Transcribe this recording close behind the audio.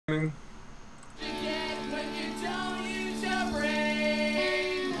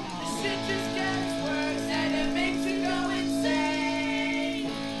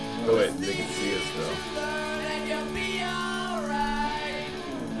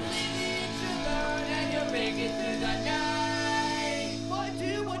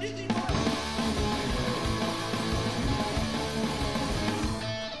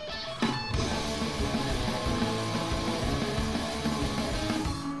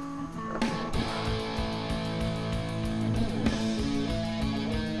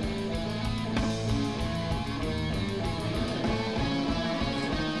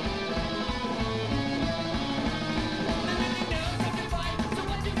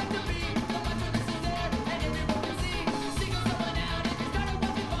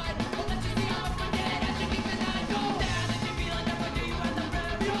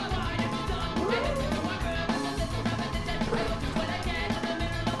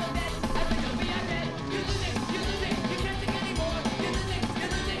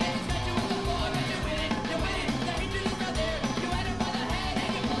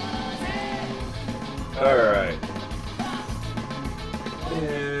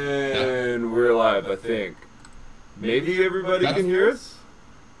And we're live, I think. Maybe everybody can hear us?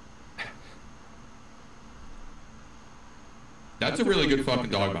 That's a really good fucking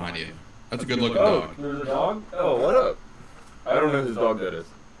dog behind you. That's a good looking dog. There's a dog? Oh, what up? I don't know whose dog that is.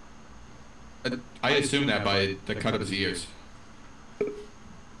 I assume that by the cut of his ears. It's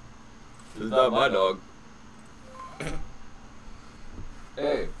not my dog.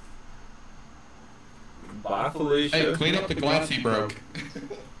 Hey. Bye, Felicia. Hey, clean up the glass he broke.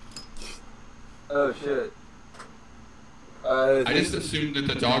 Oh, shit. I just assumed that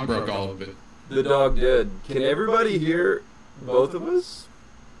the dog broke all of it. The dog did. Can everybody hear both of us?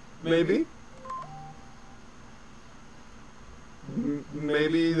 Maybe?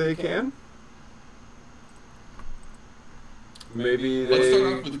 Maybe they can? Maybe they... Let's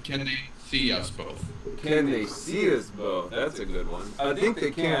start off with, can they see us both? Can they see us both? That's a good one. I think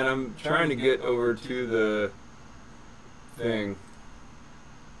they can. I'm trying to get over to the thing.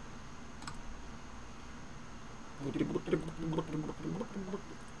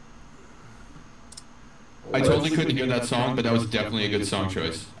 I totally couldn't hear that song, but that was definitely a good song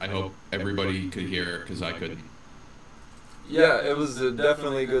choice. I hope everybody could hear it, because I couldn't. Yeah, it was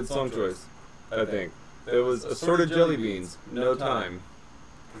definitely a good song choice, I think. It was a sort of Jelly Beans, No Time.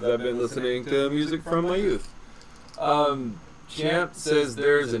 Because I've been listening to music from my youth. Champ says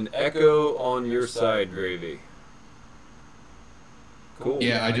there's an echo on your side, Gravy. Cool.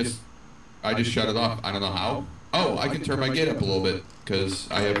 Yeah, I just shut it off. I don't know how. Oh, I can turn my gate up a little bit, because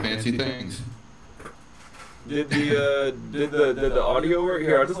I have fancy things. Did the audio work?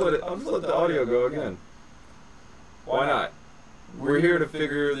 Here, I'll just let the audio go again. Why not? We're here to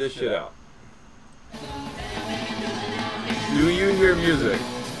figure this shit out. Do you hear music?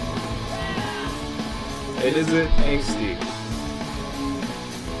 And is it angsty?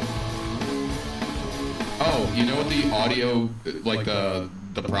 Oh, you know what the audio, like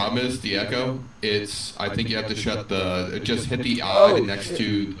the problem is, the echo? It's, I think you have to shut just hit the I next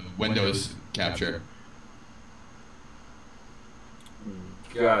to the Windows capture.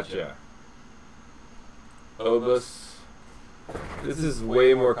 Gotcha. Obus. This is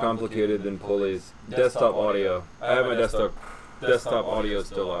way more complicated than Pulley's. Desktop audio. I have my desktop audio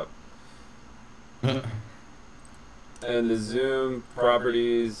still up. And the Zoom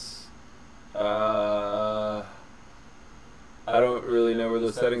properties, I don't really know where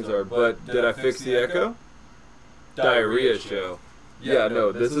those settings are, but did I fix the echo? Diarrhea show. Yeah,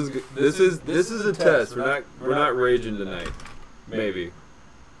 no, this is a test. We're not raging tonight. Maybe.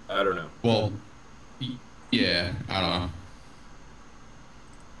 I don't know. Well, yeah, I don't know.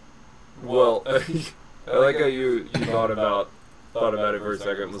 Well, I like how you thought about it for a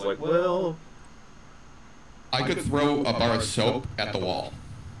second and was like, well... I could throw a bar of soap at the wall,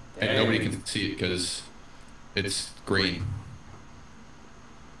 and nobody can see it because it's green.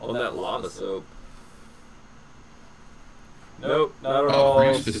 On that lava soap. Nope, not at all.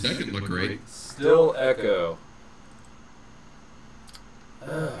 French the second look great. Still echo.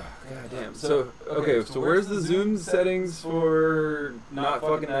 God damn. So, okay, so where's the Zoom settings for not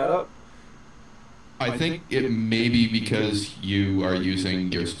fucking that up? I think it may be because you are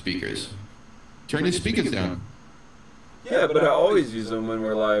using your speakers. Turn your speakers down. Yeah, but I always use them when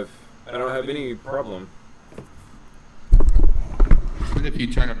we're live. I don't have any problem. Even if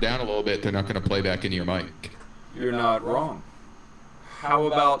you turn them down a little bit, they're not going to play back into your mic. You're not wrong. How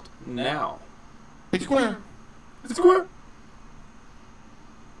about now? Hey, Square. It's Square.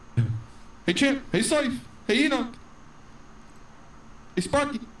 Hey, Chip. Hey, Safe. Hey, Enoch. Hey,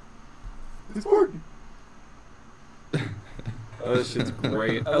 Sparky. It's Sparky. Oh, this shit's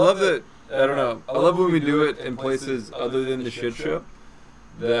great. I love that. I don't know. I love when we do it in places other than the shit show.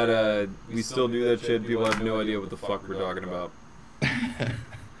 That we still do that shit. People have no idea what the fuck we're talking about.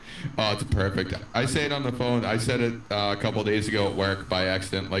 Oh, it's perfect. I say it on the phone. I said it a couple of days ago at work by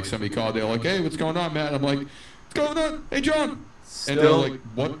accident. Like, somebody called. They're like, hey, what's going on, Matt? I'm like, what's going on? Hey, John. And they're like,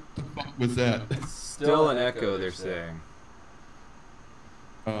 what the fuck was that? Still an echo, they're saying.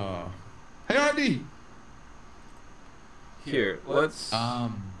 Hey, Artie. Here, let's...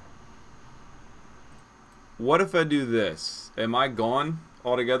 What if I do this? Am I gone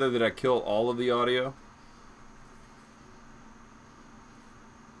altogether? Did I kill all of the audio?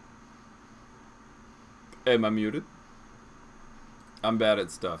 Am I muted? I'm bad at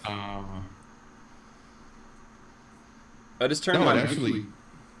stuff. I just turned my... actually...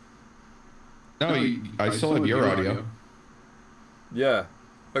 No, I still have your audio. Yeah.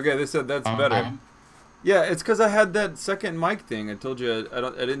 Okay, they said that's better. Yeah, it's because I had that second mic thing. I told you I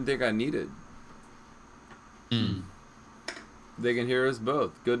didn't think I needed. They can hear us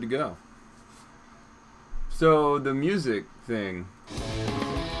both. Good to go. So the music thing.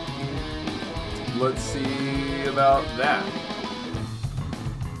 let's see about that.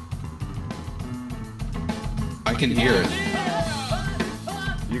 I can hear it.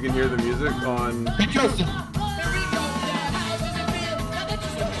 You can hear the music on. Hey, Justin.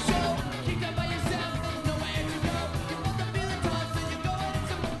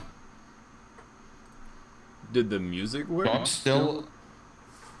 Did the music work? I'm still.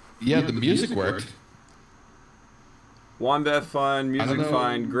 Yeah, the music worked. Wombat fine, music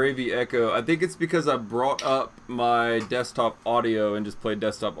fine, gravy echo. I think it's because I brought up my desktop audio and just played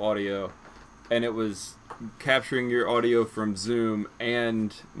desktop audio, and it was capturing your audio from Zoom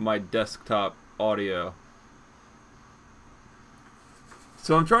and my desktop audio.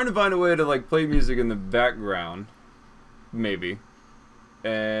 So I'm trying to find a way to like play music in the background, maybe,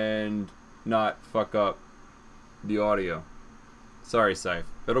 and not fuck up the audio. Sorry, Scythe.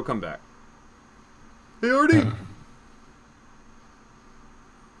 It'll come back. Hey, Artie!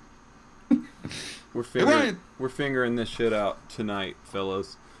 We're fingering this shit out tonight,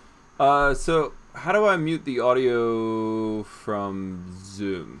 fellas. So how do I mute the audio from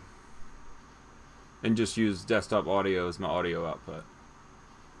Zoom? And just use desktop audio as my audio output.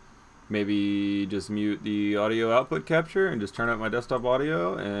 Maybe just mute the audio output capture and just turn up my desktop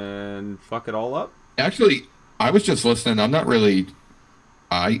audio and fuck it all up? Actually, I was just listening. I'm not really...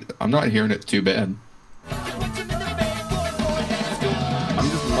 I'm not hearing it too bad. I'm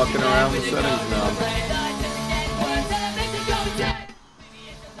just mucking around the settings now.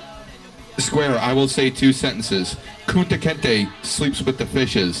 Square, I will say 2 sentences. Kunta Kinte sleeps with the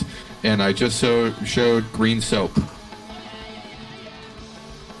fishes, and I just showed green soap.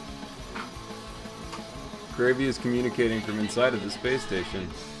 Gravy is communicating from inside of the space station.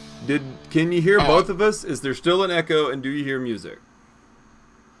 Can you hear both of us? Is there still an echo, and do you hear music?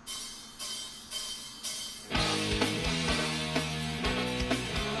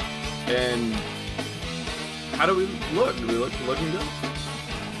 And how do we look? Do we look looking good?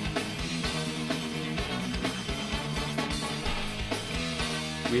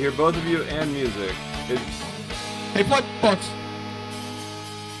 We hear both of you and music. Hey, what box?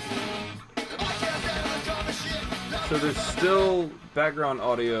 So there's still background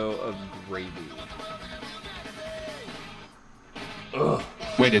audio of gravy. Ugh.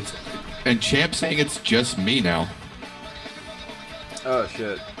 Wait, and Champ saying it's just me now. Oh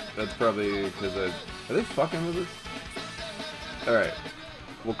shit. That's probably because are they fucking with us? Alright.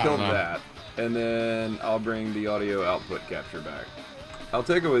 We'll kill that. And then I'll bring the audio output capture back. I'll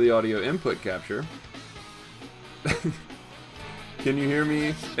take away the audio input capture. Can you hear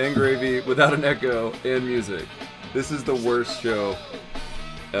me and Gravy without an echo and music? This is the worst show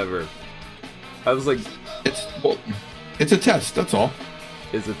ever. I was like... It's a test, that's all.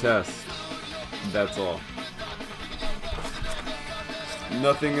 It's a test. That's all.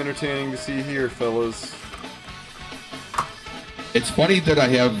 Nothing entertaining to see here, fellas. It's funny that I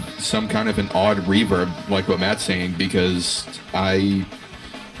have some kind of an odd reverb, like what Matt's saying, because I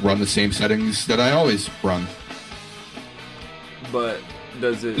run the same settings that I always run. But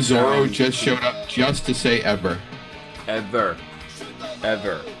does it... Zorro just showed up just to say ever. Ever.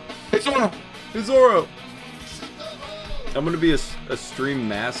 Ever. Hey, Zorro! Hey, Zorro! I'm gonna be a stream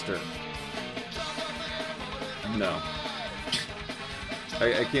master. No.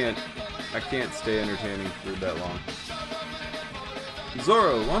 I can't stay entertaining for that long.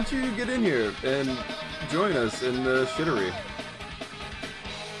 Zorro, why don't you get in here and join us in the shittery?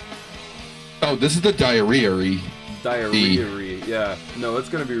 Oh, this is the diarrhea-y. Diarrhea-y, yeah. No, it's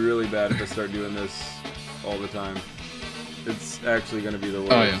gonna be really bad if I start doing this all the time. It's actually gonna be the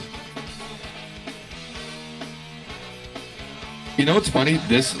worst. Oh, yeah. You know what's funny?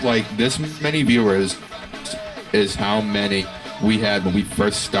 This many viewers is how many we had when we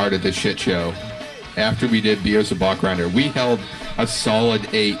first started the shit show. After we did Beers of Bachgrinder, we held a solid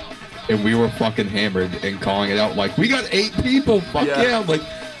 8, and we were fucking hammered and calling it out like, we got 8 people, fuck yeah. I'm like,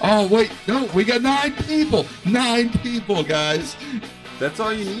 oh wait, no, we got 9 people. 9 people, guys. That's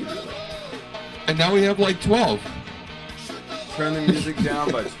all you need, really. And now we have like 12. Turn the music down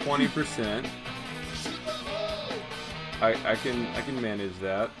by 20%. I can manage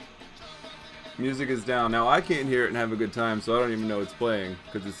that. Music is down. Now I can't hear it and have a good time, so I don't even know it's playing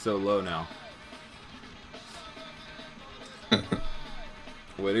because it's so low now.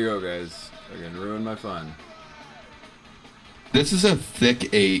 Way to go, guys. I can ruin my fun. This is a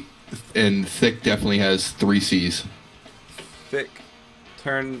thick 8, and thick definitely has 3 C's. Thick.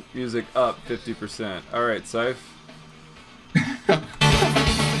 Turn music up 50%. Alright, Scythe.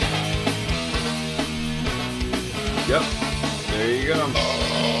 Yep. There you go.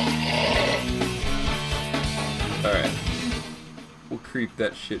 Alright. We'll creep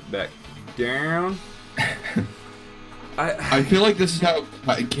that shit back down. I feel like this is how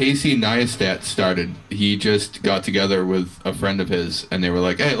Casey Neistat started. He just got together with a friend of his, and they were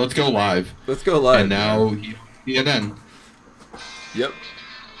like, "Hey, let's go live." Let's go live. And now he's CNN. Yep.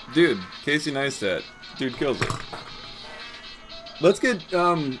 Dude, Casey Neistat. Dude kills it. Let's get,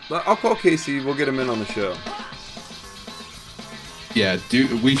 I'll call Casey. We'll get him in on the show. Yeah,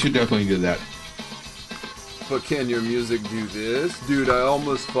 dude, we should definitely do that. But can your music do this? Dude, I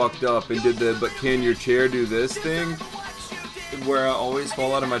almost fucked up and did the but can your chair do this thing? Where I always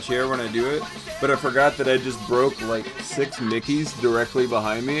fall out of my chair when I do it. But I forgot that I just broke like 6 Mickeys directly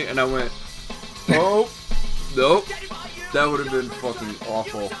behind me. And I went, oh, nope. That would have been fucking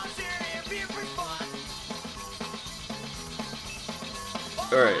awful.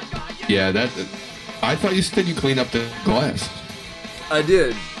 Alright. Yeah, I thought you said you cleaned up the glass. I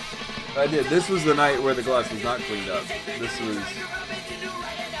did. This was the night where the glass was not cleaned up. This was...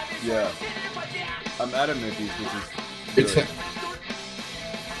 Yeah. I'm out of Mickey's, which is good.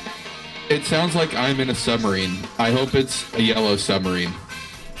 It sounds like I'm in a submarine. I hope it's a yellow submarine.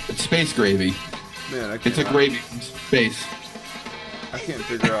 It's space gravy. Man, it's a gravy from space. I can't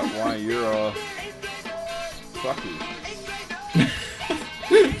figure out why you're fucky.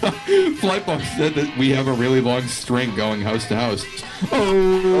 Flightbox said that we have a really long string going house to house.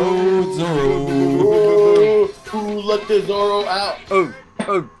 Oh, Zorro. Who let the Zorro out? Oh.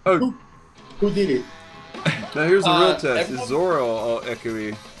 Who did it? Now here's a real test. Is Zorro all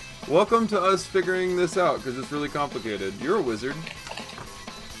echoey? Welcome to us figuring this out, because it's really complicated. You're a wizard.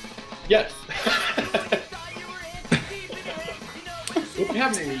 Yes. What's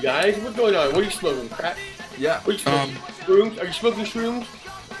happening, you guys? What's going on? What are you smoking? Crack? Yeah. What are you smoking? Shrooms? Are you smoking shrooms?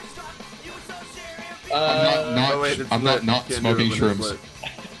 I'm not smoking shrooms.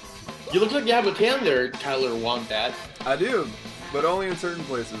 You look like you have a tan there, Tyler Wombat. I do, but only in certain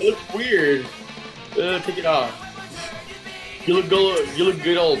places. It looks weird. Take it off. You look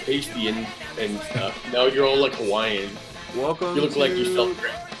good all pasty and stuff. Now you're all like Hawaiian. Welcome. You look like you sell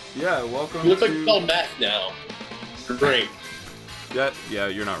crack. Yeah, welcome. You look like you sell meth now. Great. Yeah,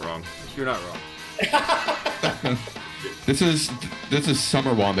 you're not wrong. You're not wrong. This is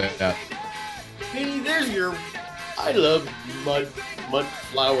Summer Wombat. Hey, there's your. I love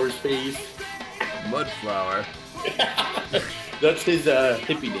Mudflower's face. Mudflower. That's his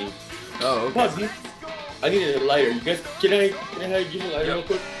hippie name. Oh, okay. Oh, dude, I need a lighter. You guys, can I use a lighter real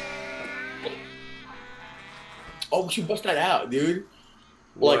quick? Oh, we should bust that out, dude.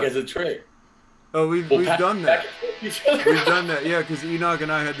 What? Like as a trick. Oh, we've done that. We've done that, yeah, because Enoch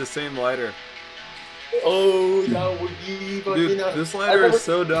and I had the same lighter. Oh, that would be fucking. Dude, this lighter is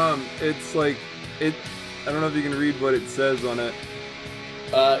so dumb. It's like, I don't know if you can read what it says on it.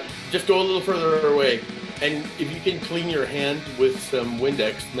 Just go a little further away. And if you can clean your hand with some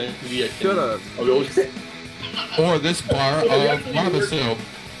Windex, maybe I can. Shut up. Or this bar of lava soap.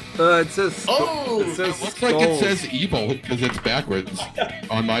 It says. Oh! It looks like it says evil because it's backwards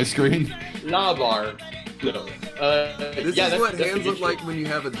on my screen. La bar. No. This is what hands look like when you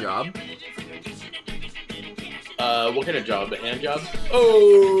have a job. What kind of job? A hand job?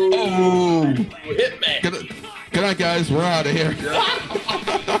 Oh! Hit me! Good night, guys. We're out of here.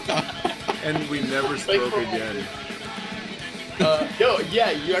 Yeah. And we never spoke again. No,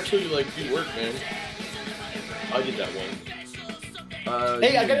 yeah, you actually do work, man. I'll get that one.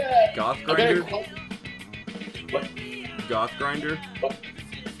 Hey, I got a goth grinder. What? Goth grinder. What?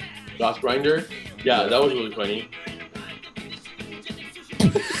 Goth grinder? Yeah, that was really funny.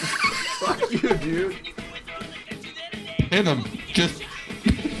 Fuck you, dude. Hit him. Just.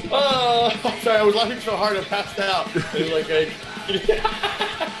 Sorry, I was laughing so hard I passed out.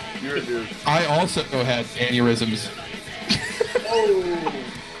 You're a dude. I also had aneurysms. Oh.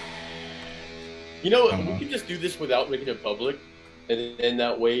 You know, we could just do this without making it public, and then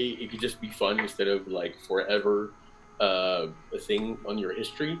that way it could just be fun instead of forever a thing on your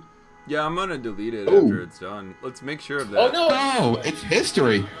history. Yeah, I'm gonna delete it after it's done. Let's make sure of that. Oh no! No, it's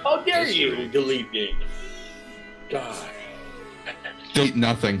history. How dare you delete it? God. Delete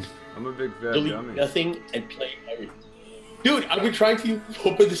nothing. I'm a big fat Delete dummy. nothing and play everything. Dude, I've been trying to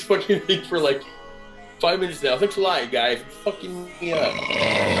open this fucking thing for 5 minutes now. Thanks a lot, guys. Fucking me up.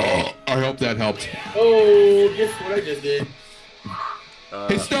 I hope that helped. Oh, guess what I just did?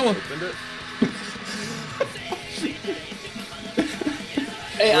 Hey, Stella.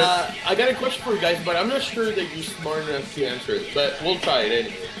 Hey, I got a question for you guys, but I'm not sure that you're smart enough to answer it. But we'll try it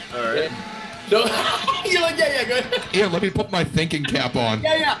anyway. All right. Okay? So, you're like, yeah, go ahead. Here, let me put my thinking cap on.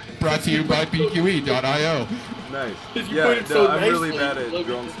 Yeah. Brought to you by PQE.io. Nice. You Yeah, put it so I'm really nicely. bad at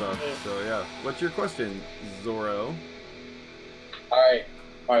drone stuff, so yeah. What's your question, Zorro? All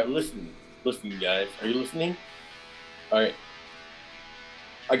right, listen. listening, guys. Are you listening? All right.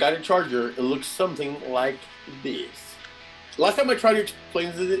 I got a charger. It looks something like this. Last time I tried to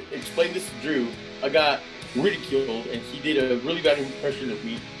explain this to Drew, I got ridiculed, and he did a really bad impression of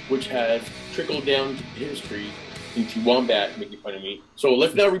me, which has trickled down to history into Wombat making fun of me. So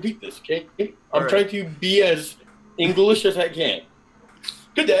let's now repeat this, okay? I'm trying to be as English as I can.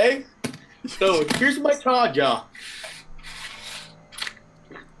 Good day. So here's my charger. All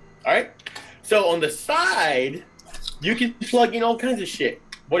right. So on the side, you can plug in all kinds of shit.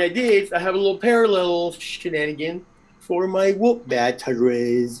 What I did is I have a little parallel shenanigan for my whoop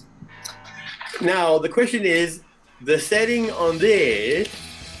batteries. Now the question is, the setting on this,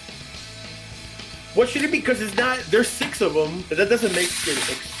 what should it be? Because it's not, there's 6 of them, but that doesn't make it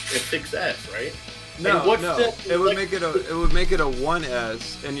a 6S, right? No, it would make it a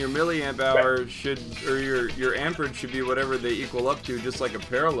 1S, and your milliamp hour should, or your amperage should be whatever they equal up to, just like a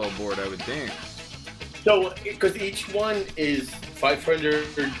parallel board, I would think. So, because each one is 500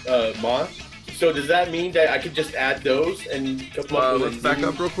 mAh, so does that mean that I could just add those and come up with? Let's back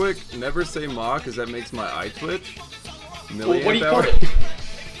up real quick. Never say mAh, because that makes my eye twitch. Milliamp what do you hour? call it?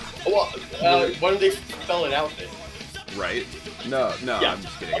 Well, why don't they spell it out then? Right? No, Yeah. I'm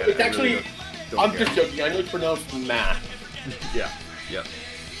just kidding. It's actually, really don't I'm care. just joking. I know it's pronounced math. Yeah.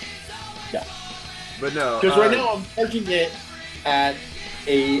 But no. Because right now I'm charging it at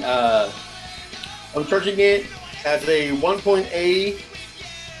a, I'm charging it as a 1.8,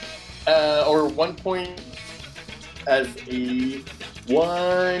 or 1 point, as a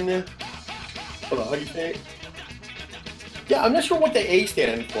 1, hold on, how do you say it? Yeah, I'm not sure what the A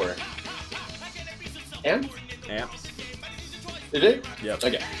stands for. Amps? Amps. Is it? Yep.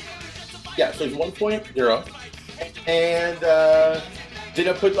 Okay. Yeah, so it's 1.0. And then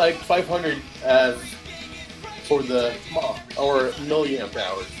I put like 500 as for the mAh, or milliamp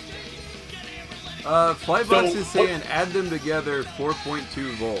hours. Flybox is saying add them together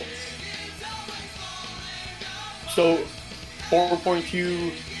 4.2 volts. So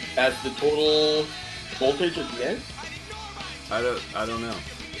 4.2 as the total voltage at the end? I don't know.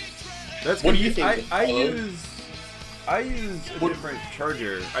 That's What do you think? I use a different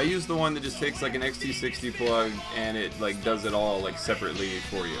charger. I use the one that just takes like an XT60 plug and it like does it all like separately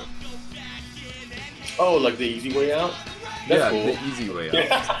for you. Oh, like the easy way out? That's cool. The easy way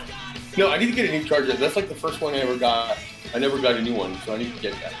out. No, I need to get a new charger. That's like the first one I ever got. I never got a new one, so I need to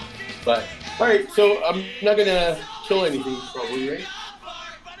get that. But, alright, so I'm not gonna kill anything probably, right?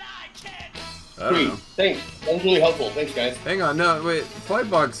 I don't know. Thanks. That was really helpful. Thanks, guys. Hang on, no, wait.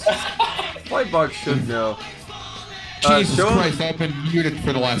 Flybox should know. Jesus Christ, I've been muted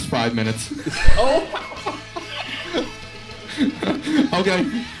for the last 5 minutes. Oh! Okay,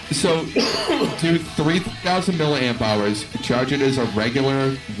 so do 3,000 milliamp hours, charge it as a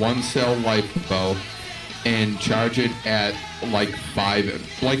regular 1-cell LiPo, and charge it at like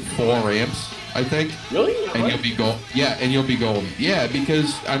 4 amps, I think. Really? And you'll be golden. Yeah,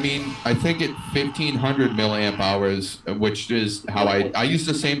 because I mean, I think at 1,500 milliamp hours, which is how I use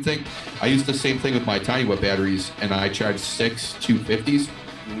the same thing. I use the same thing with my tiny whip batteries, and I charge 6 250s,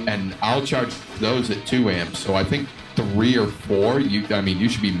 and I'll charge those at 2 amps. So I think 3 or 4. You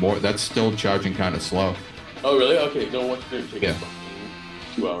should be more. That's still charging kind of slow. Oh, really? Okay. No, what's it take? Yeah.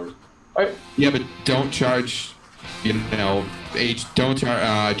 2 hours. All right. Yeah, but don't charge. Don't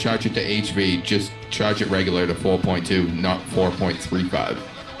charge it to HV. Just charge it regular to 4.2, not 4.35.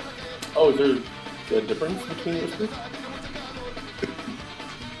 Oh, is there a difference between those two?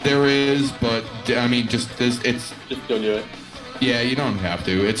 There is, but I mean, it's Just don't do it. Yeah, you don't have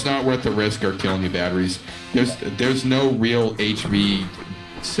to. It's not worth the risk or killing your batteries. There's no real HV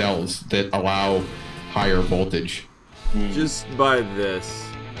cells that allow higher voltage. Just buy this.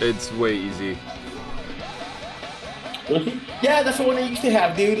 It's way easy. Yeah, that's the one I used to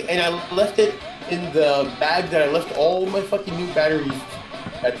have, dude. And I left it in the bag that I left all my fucking new batteries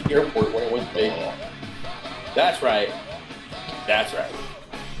at the airport when I went to Vegas. That's right. That's right.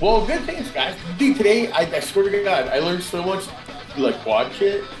 Well, good things, guys. Dude, today, I swear to God, I learned so much, like, quad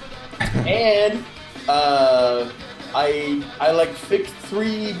shit. And, I like fixed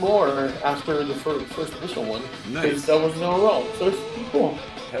 3 more after the first initial one. Nice. That was no wrong. So it's pretty cool.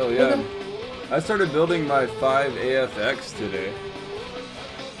 Hell yeah. I started building my 5 AFX today.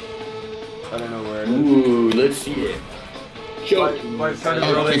 I don't know where it is. Ooh, let's see it. Show it. I started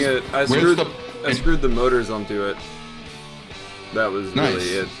building it. I screwed the motors onto it. That was Nice. really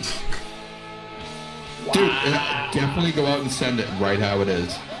it. Wow. Dude, definitely go out and send it right how it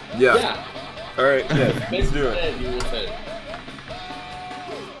is. Yeah. All right. Yeah. Let's do it.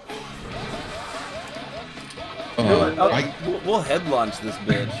 Uh, We'll head launch this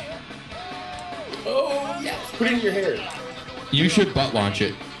bitch. Oh, yes. Put it in your hair. You should butt launch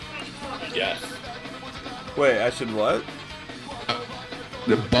it. Yes. Wait, I should what?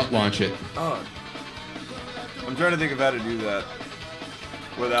 The butt launch it. Oh. I'm trying to think of how to do that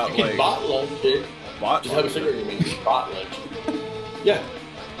without You can like bot lunch it. bot Just have a launch cigarette it. in your bot lunch. Yeah.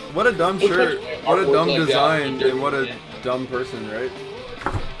 What a dumb Looks shirt. like What a artwork dumb like that. design and what a dumb person, right?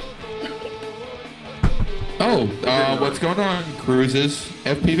 Oh, what's going on, Cruises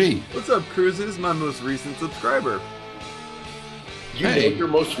FPV? What's up, Cruises? My most recent subscriber. You Hey. know your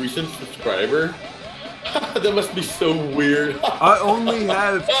most recent subscriber? That must be so weird. I only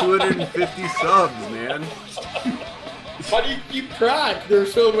have 250 subs, man. How do you keep track?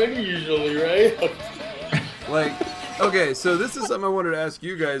 There's so many usually, right? Like, okay, so this is something I wanted to ask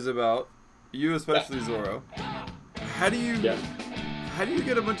you guys about. You especially, Zorro. How do you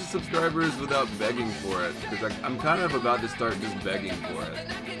get a bunch of subscribers without begging for it? Because I'm kind of about to start just begging for it.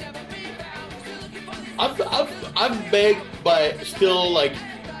 I've begged, but still, like,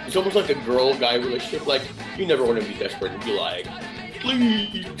 it's almost like a girl-guy relationship. Like, you never want to be desperate and be like,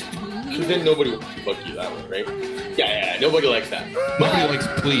 please. Because then nobody wants to fuck you that way, right? Yeah, nobody likes that. Nobody likes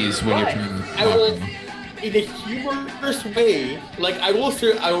please when you're trying I will, in a humorous way, like, I used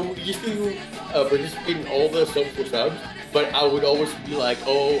to participate in all the subs for subs, but I would always be like,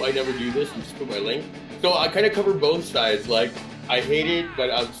 oh, I never do this, and just put my link. So I kind of cover both sides. Like, I hate it,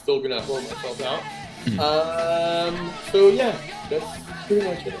 but I'm still going to hold myself out. So yeah, that's pretty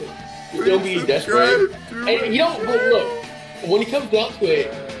much it. Don't be desperate. And you know, but look, when it comes down to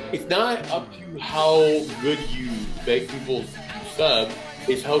it, it's not up to how good you beg people to sub,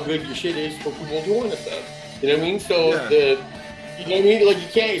 it's how good your shit is for people to want to sub. You know what I mean? So you know what I mean? Like, you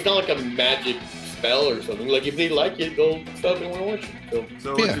can't, it's not like a magic spell or something. Like, if they like it, they'll sub and want to watch it.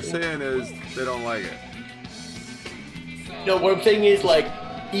 So what you're saying is they don't like it. No, what I'm saying is, like,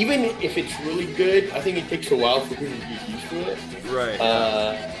 even if it's really good, I think it takes a while for people to get used to it. Right.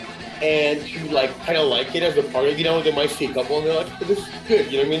 And to, like, kind of like it as a part of, you know, they might see a couple and they're like, oh, this is good,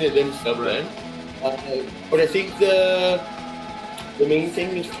 you know what I mean? And then sub then. But I think the main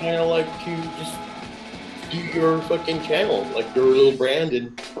thing is kind of like to just do your fucking channel, like your little brand.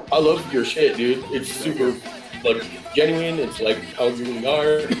 And I love your shit, dude. It's super, like, genuine. It's like how you really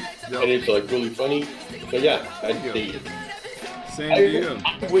are. And it's, like, really funny. So, yeah, I'd date it. Same to you.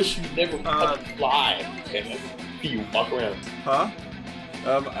 I wish you never could fly and see you walk around. Huh?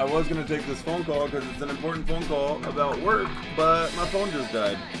 I was going to take this phone call because it's an important phone call about work, but my phone just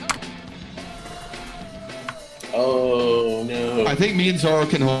died. Oh, no. I think me and Zorro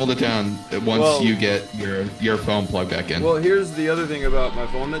can hold it down once you get your phone plugged back in. Well, here's the other thing about my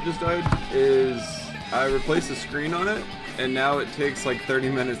phone that just died is I replaced the screen on it, and now it takes like 30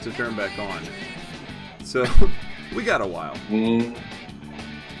 minutes to turn back on. So... we got a while. Mm.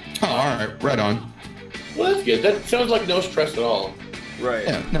 Oh, all right, right on. Well, that's good. That sounds like no stress at all. Right.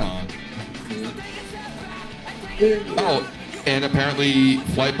 Yeah, no. Oh, and apparently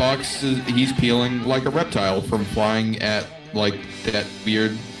Flightbox, he's peeling like a reptile from flying at, like, that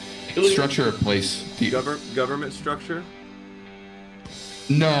weird structure place. Government structure?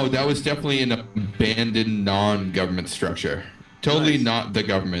 No, that was definitely an abandoned non-government structure. Totally not the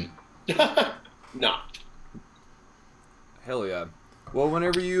government. No. Hell yeah. Well,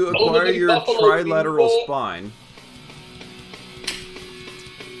 whenever you acquire your trilateral spine...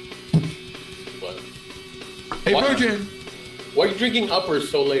 What? Hey, Virgin! Why are you drinking uppers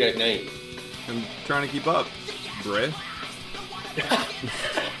so late at night? I'm trying to keep up, bruh.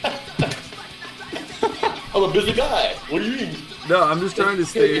 I'm a busy guy. What do you mean? No, I'm just trying to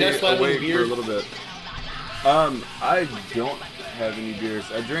stay You're not slamming awake for a beers? little bit. I don't have any beers.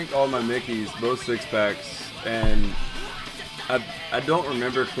 I drink all my Mickeys, both six-packs, and I don't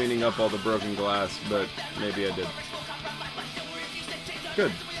remember cleaning up all the broken glass, but maybe I did.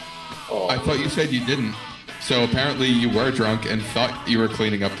 Good. Oh. I thought you said you didn't. So apparently you were drunk and thought you were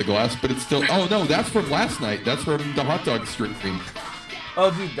cleaning up the glass, but it's still... Oh, no, that's from last night. That's from the hot dog stream.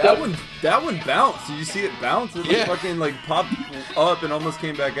 Oh, dude, that one bounced. Did you see it bounce? It fucking, like, popped up and almost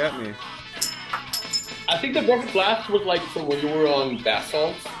came back at me. I think the broken glass was like from when you were on bath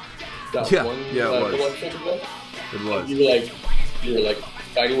salts. That Yeah, one, it was. It was. You were like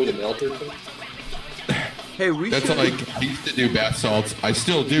fighting with a melter or something. Hey, That's like, I used to do bath salts. I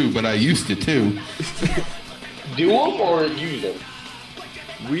still do, but I used to too. Do them or use them?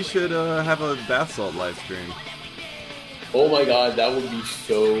 We should have a bath salt live stream. Oh my god, that would be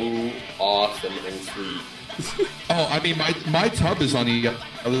so awesome and sweet. Oh, I mean, my tub is on the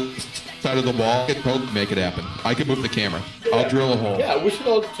other side of the wall. I could totally make it happen. I could move the camera. Yeah. I'll drill a hole. Yeah, we should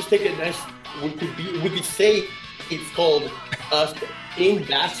all just take a nice. We could say it's called us in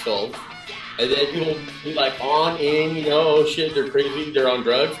bath salt, And then people be like on in, you know, oh shit, they're crazy, they're on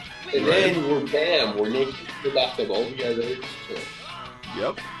drugs. And then we're naked, we're back up all together.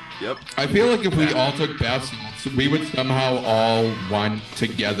 Yep. I feel like if we all took baths, we would somehow all run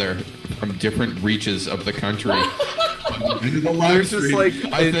together from different reaches of the country. Into the live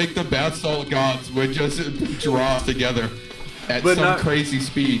stream, I think the bath salt gods would just draw us together at some crazy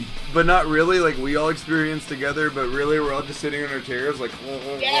speed. But not really, like we all experience together, but really we're all just sitting in our chairs like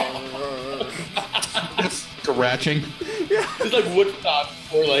scratching. Yeah. It's like Woodstock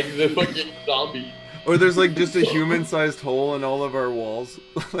or like the fucking zombie. Or there's like just a human-sized hole in all of our walls.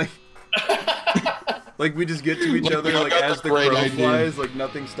 like we just get to each other like as the crow flies, like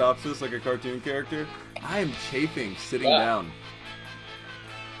nothing stops us like a cartoon character. I am chafing sitting down.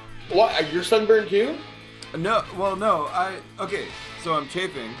 What? You're sunburned too? No, well no, okay, so I'm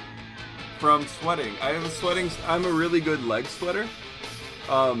chafing from sweating. I'm a really good leg sweater.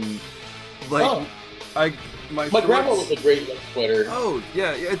 My grandma was a great leg sweater. Oh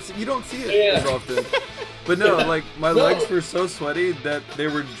yeah, you don't see it as often. But no, like my legs were so sweaty that they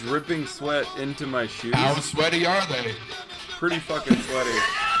were dripping sweat into my shoes. How sweaty are they? Pretty fucking sweaty.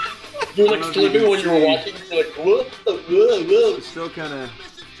 You were like slipping when you were walking. You're like, whoa. Still kind of.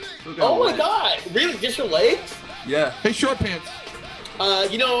 Oh my god! Really, just your legs? Yeah. Hey, short pants.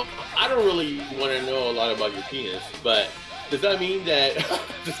 You know, I don't really want to know a lot about your penis, but does that mean that,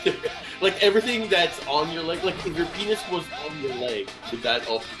 like, everything that's on your leg, like, if your penis was on your leg, would that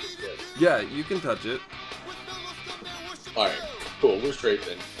also be good? Yeah, you can touch it. Alright, cool, we're straight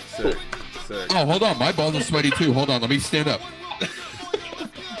then. Sick. Oh, hold on, my balls are sweaty too. Hold on, let me stand up.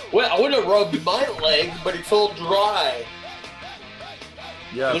 Well, I would have rubbed my leg, but it's all dry.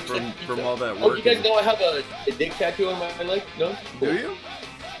 Yeah, from all that work. Oh, you guys know I have a dick tattoo on my leg? No? Cool. Do you?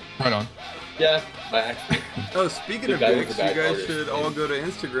 Right on. Yeah, by accident. Oh, speaking of dicks, you guys should all go to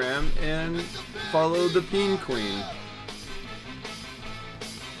Instagram and follow the Peen Queen.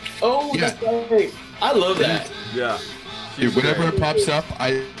 Oh, yeah. That's right. I love that. Yeah. Dude, whenever it pops up,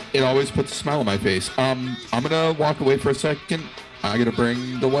 it always puts a smile on my face. I'm gonna walk away for a second. I'm gonna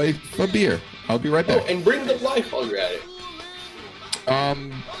bring the wife a beer. I'll be right back. Oh, and bring the wife while you're at it.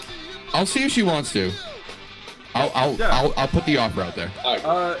 I'll see if she wants to. I'll put the offer out there.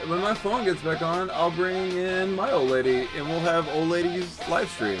 When my phone gets back on, I'll bring in my old lady, and we'll have old lady's live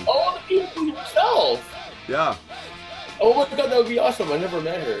stream. Oh, the people yourself. Yeah. Oh my god, that would be awesome. I never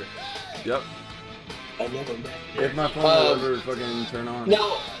met her. Yep. I never met her. If my phone will ever fucking turn on.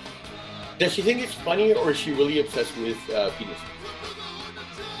 Now, does she think it's funny, or is she really obsessed with penis?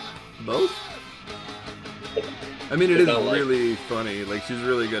 Both. I mean, it is really funny. Like, she's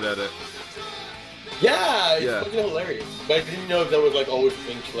really good at it. Yeah, it's fucking hilarious. But I didn't know if that was like always a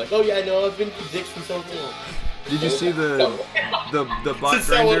thing. She's like, oh yeah, I know, I've been to dicks for so long. Did you see the bot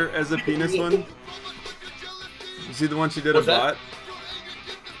grinder as a penis one? You see the one she did a bot?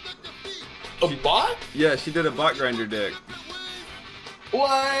 A bot? Yeah, she did a bot grinder dick.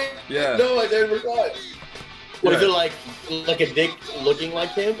 What? Yeah. No, I never saw it. Was it like a dick looking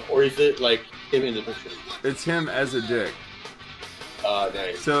like him, or is it like him in the picture? It's him as a dick.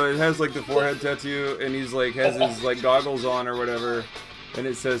 Nice. So it has like the forehead tattoo, and he's like has his like goggles on or whatever, and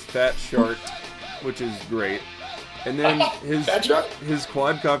it says "Fat Shark," which is great. And then his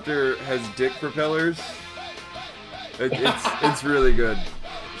quadcopter has dick propellers. It's really good.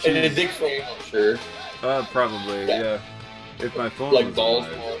 And a dick frame, I'm sure. Probably, yeah. If my phone like was balls,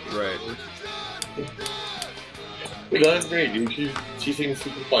 right. That's great, dude. She seems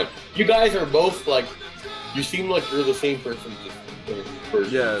super fun. You guys are both like, you seem like you're the same person.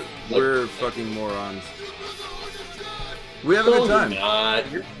 Yeah, we're fucking morons. We have a good time.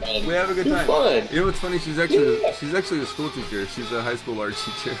 You're fun. We have a good time. Fun. You know what's funny? She's actually a school teacher. She's a high school art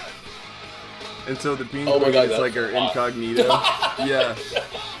teacher. And so the Peen Queen is like her incognito. Yeah.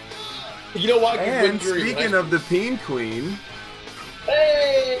 You know what? And speaking of the Peen Queen.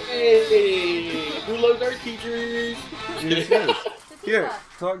 Hey! Who loves our teachers? Yes. Here,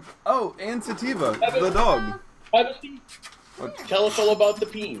 talk. Oh, and Sativa, the dog. Have a seat. Tell us all about the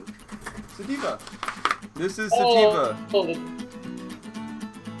Peen. Sativa. This is Sativa.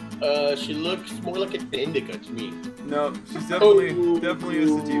 She looks more like an indica to me. No, she's definitely a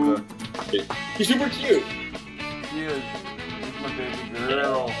Sativa. She's super cute. She is. She's my baby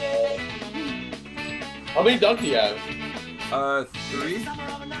girl. How many dogs do you have? 3.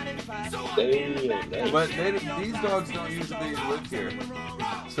 Damn. But these dogs don't usually live here.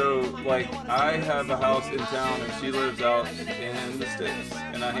 So, like, I have a house in town and she lives out in the States.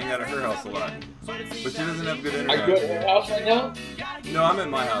 And I hang out at her house a lot. But she doesn't have good internet. Are you at her house right now? No, I'm at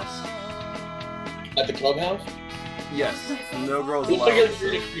my house. At the clubhouse? Yes. No girls Looks allowed. like a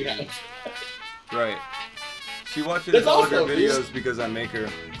tree house. Right. She watches That's all of your awesome, videos dude. because I make her.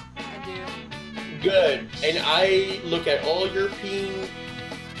 I do. Good. And I look at all your peen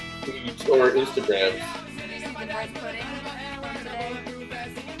tweets or Instagrams. Did you see the bread pudding one today?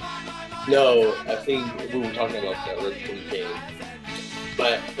 No, I think we were talking about that right before you came.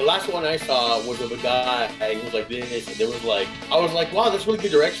 But the last one I saw was of a guy, and he was like this, and there was like, I was like, wow, that's really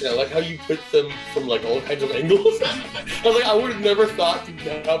good direction. I like how you put them from like all kinds of angles. I was like, I would have never thought to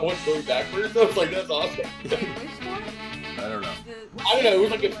have one going backwards. I was like, that's awesome. Which one? I don't know. I don't know, it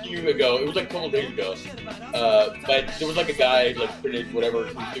was like a few ago. It was like a couple days ago. But there was like a guy like printed whatever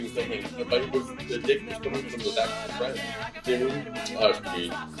he was thinking, but it was the dick was coming from the back of his friend. You know what I mean? Oh, it's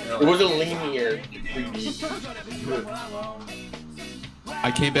weird. It wasn't linear 3D.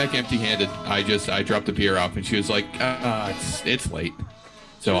 I came back empty-handed. I dropped the beer off, and she was like, it's late.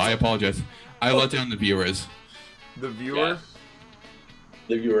 So I apologize. I let down the viewers. The viewer,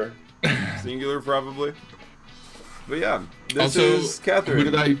 The viewer. singular probably. But yeah, this Also, is Catherine. Who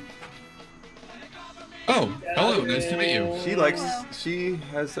did I? Oh, hello. Nice to meet you. She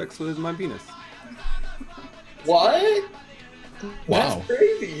has sex with my penis. What? Wow. That's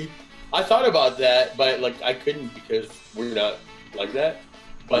crazy. I thought about that, but like I couldn't because we're not like that.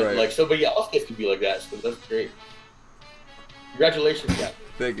 But Right. like somebody else gets to be like that, so that's great. Congratulations, Cap.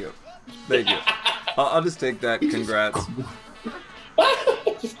 Thank you. Thank you. I'll just take that. Congrats.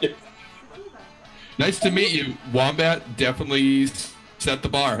 Nice to meet you. Wombat definitely set the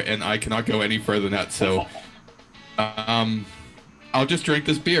bar, and I cannot go any further than that. So, I'll just drink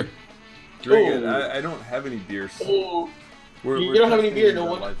this beer. Drink it. Ooh. I don't have any beers. Oh, We're You don't have any testing beer, no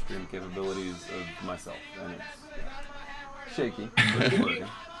the one- live stream capabilities of myself, and it's shaky. But it's working.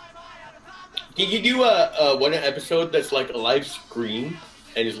 can you do a one episode that's like a live scream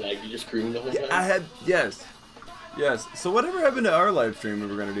and is like you just screaming the whole time? I had yes. So whatever happened to our live stream we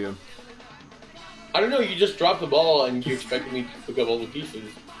were gonna do? I don't know. You just dropped the ball and you expected me to pick up all the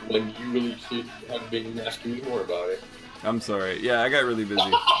pieces when you really should have been asking me more about it. I'm sorry. Yeah, I got really busy.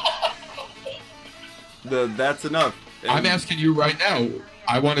 That's enough. And I'm asking you right now.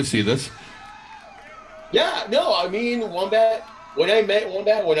 I want to see this. Yeah, no, I mean Wombat. When I met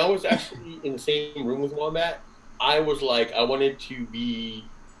Wombat, when I was actually in the same room with Wombat, I was like, I wanted to be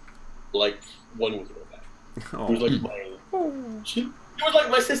like one with Wombat. It was like she was like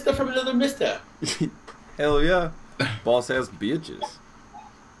my sister from another mister. Hell yeah. Boss ass bitches.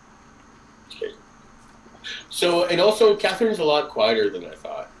 So, and also, Catherine's a lot quieter than I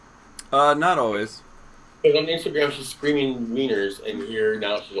thought. Not always. Because on Instagram, she's screaming wieners, and here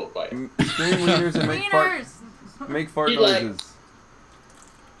now she's all quiet. Scream wieners and make fart He like- noises.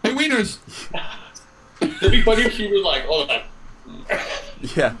 Hey, wieners. It'd be funny if she was like, hold on.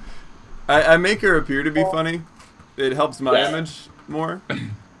 Yeah. I make her appear to be funny. It helps my Yeah. image more.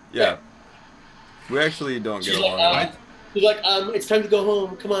 Yeah. We actually don't get She's along. like, she's like, it's time to go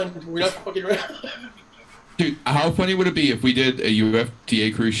home. Come on, we're not fucking around. Dude, how funny would it be if we did a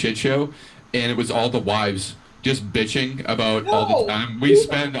UFDA cruise shit show, and it was all the wives just bitching about all the time we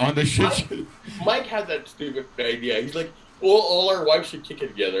spend on the shit show? Mike had that stupid idea. He's like, all our wives should kick it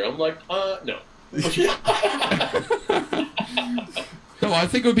together. I'm like, no. No, I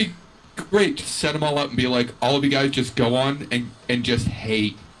think it would be great to set them all up and be like, all of you guys just go on and just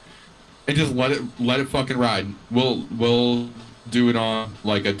hate, and just let it fucking ride. We'll do it on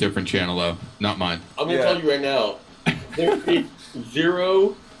like a different channel though, not mine. I'm gonna tell you right now, there is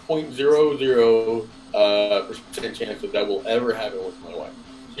 0.00% chance that will ever happen with my wife.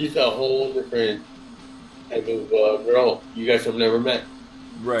 She's a whole different type of girl you guys have never met.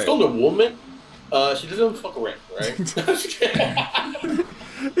 Right. Still a woman. She doesn't fuck around, right?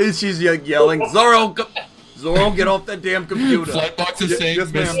 And she's like yelling, Zorro, get off that damn computer. Flightbox is saying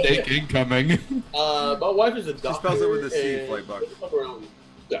Yes, ma'am. mistake incoming. My wife is a doctor. She spells it with a C, and Flightbox. doesn't fuck around.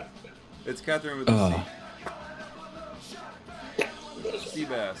 Yeah. It's Catherine with a C.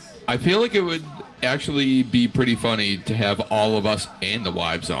 Seabass. I feel like it would actually be pretty funny to have all of us and the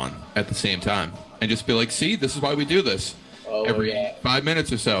wives on at the same time, and just be like, see, this is why we do this every 5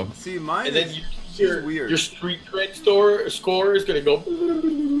 minutes or so. See, mine And then is your weird. street cred score is gonna go.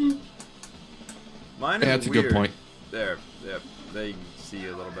 Mine is That's a weird. good point. There, they see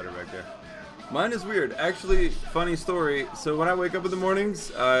a little better back there. Mine is weird. Actually, funny story. So when I wake up in the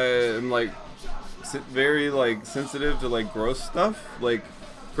mornings, I'm like very like sensitive to like gross stuff. Like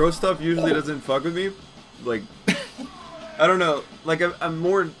gross stuff usually doesn't fuck with me. Like I don't know. Like I'm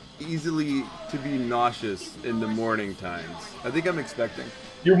more easily to be nauseous in the morning times. I think I'm expecting.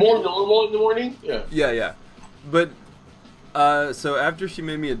 You're more normal in the morning. Yeah. Yeah. But so after she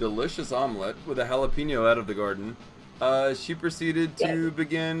made me a delicious omelet with a jalapeno out of the garden, she proceeded to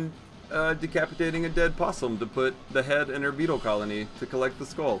begin decapitating a dead possum to put the head in her beetle colony to collect the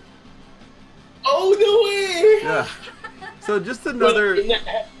skull. Oh, no way! Yeah. So just another,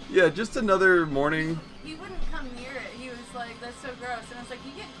 just another morning. He wouldn't come near it. He was like, "That's so gross," and I was like,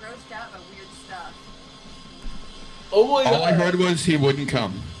 "You get grossed out by weird stuff." Oh my God! All I heard was he wouldn't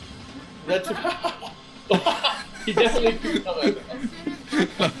come. That's he definitely couldn't come. As soon as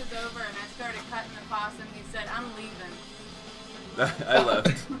breakfast was over and I started cutting the possum, he said, "I'm leaving." I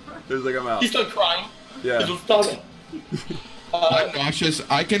left. It was like, I'm out. He started crying. Yeah. He was talking. I'm nauseous.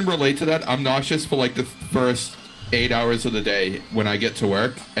 I can relate to that. I'm nauseous for like the first 8 hours of the day when I get to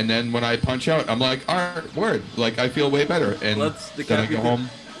work, and then when I punch out, I'm like, all right, word. Like I feel way better, and then I go home.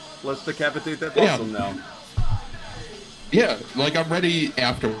 Let's decapitate that possum now. Yeah, like I'm ready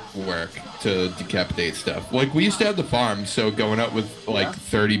after work to decapitate stuff. Like we used to have the farm, so going out with like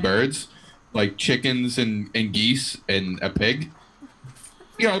 30 birds, like chickens and geese and a pig.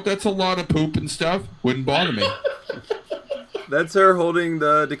 You know, that's a lot of poop and stuff. Wouldn't bother me. That's her holding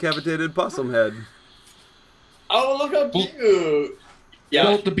the decapitated possum head. Oh, look how cute! Yeah.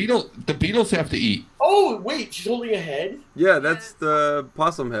 Well, the beetles have to eat. Oh, wait, she's holding a head? Yeah, that's the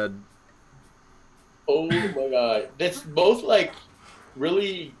possum head. Oh my God. That's both like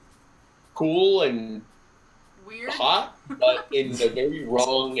really cool and Weird. hot, but in a very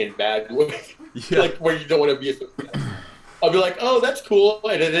wrong and bad way. Yeah. Like where you don't want to be a I'll be like, oh, that's cool.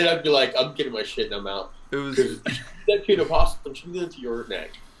 And then I'd be like, I'm getting my shit and I'm out. It was. That cute opossum, she did it to your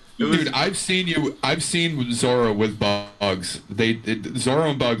neck. Dude, I've seen Zorro with bugs. Zorro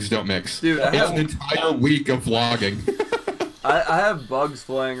and bugs don't mix. Dude, it's an entire week of vlogging. I have bugs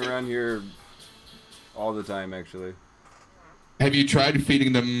flying around here all the time, actually. Have you tried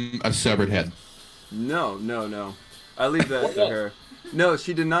feeding them a severed head? No. I leave that to her. No,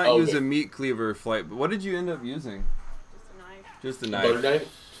 she did not use Okay. a meat cleaver flight. But what did you end up using? Just a knife. Just a Butter knife.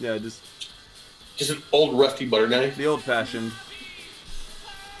 knife? Yeah, just Just an old rusty butter knife? the old-fashioned.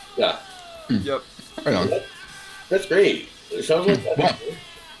 Yeah. Yep. Right on. That's great. It sounds like that. What?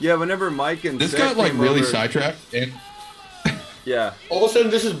 Yeah, whenever Mike and This Seth got like came really over- sidetracked, and Yeah. All of a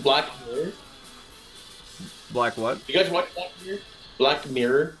sudden, this is Black Mirror. Black what? You guys watch Black Mirror? Black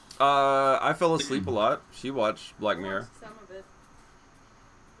Mirror? I fell asleep a lot. She watched Black Mirror. Some of it.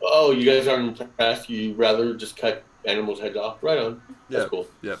 Oh, you guys aren't impressed? You rather just cut animals' heads off? Right on. That's Yep. cool.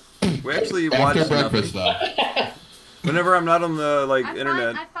 Yep. We actually after watched breakfast nothing. though. Whenever I'm not on the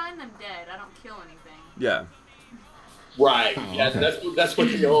internet. I find them dead. I don't kill anything. Yeah. Right. Oh, Yeah, okay. that's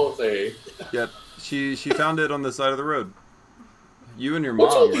what you all say. Yep. She found it on the side of the road. You and your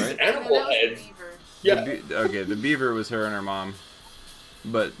What's all mom, these right? No, that animal was the heads? beaver. Yeah. Okay, the beaver was her and her mom.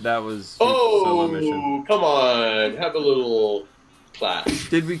 But that was solo mission. Oh, come on. Have a little class.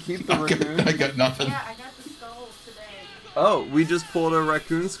 Did we keep the raccoon? I got nothing. Yeah, I got the skull today. Oh, we just pulled a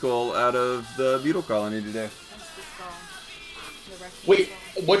raccoon skull out of the beetle colony today. That's the skull. The raccoon Wait,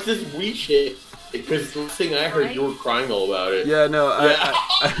 skull. what's this wee shit? Because the thing I heard, you were crying all about it. Yeah, no, Yeah.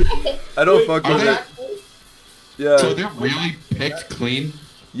 I don't Wait, fuck are with they- it. Yeah. So they're really picked clean.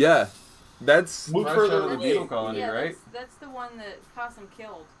 Yeah. That's Move fresh further out of the away. beetle colony, Yeah, right? that's the one that Possum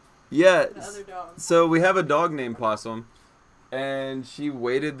killed. Yeah. The other dog. So we have a dog named Possum, and she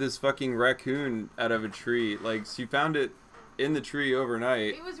waded this fucking raccoon out of a tree. Like, she found it in the tree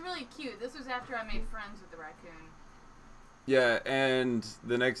overnight. It was really cute. This was after I made friends with the raccoon. Yeah, and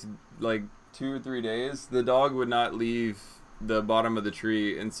the next, 2 or 3 days, the dog would not leave the bottom of the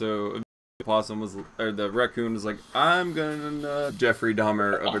tree, and so the raccoon was like, I'm gonna Jeffrey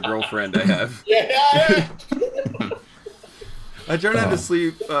Dahmer of a girlfriend I have. Yeah. I try not to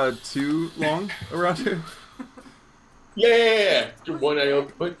sleep too long around her. Yeah. One eye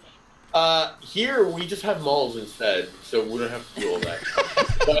open. Here we just have malls instead, so we don't have to do all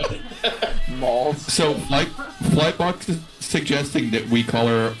that. Malls. So Flightbox is suggesting that we call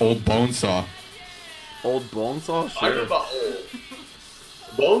her Old Bonesaw. Old Bonesaw? I don't know Sure. about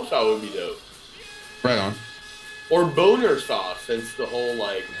bone saw would be dope, Right on. or boner saw, since the whole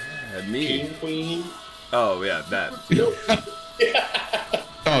Yeah, me. king queen. Oh, yeah, that.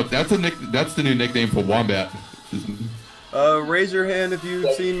 Oh, that's the new nickname for Wombat. Raise your hand if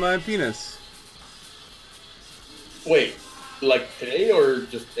you've seen my penis. Wait, like today or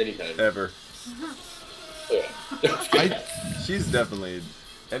just anytime? Ever. Yeah. She's definitely...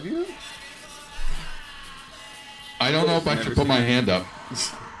 Have you? I don't know if I should put my hand up.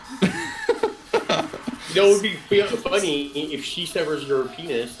 You know, it would be funny if she severs your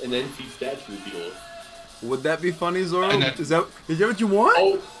penis and then feeds that to the beetles. Would that be funny, Zorro? And that- Is that what you want?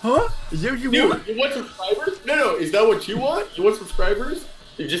 Oh, Huh? Is that what you dude, want? you want subscribers? No, is that what you want? You want subscribers?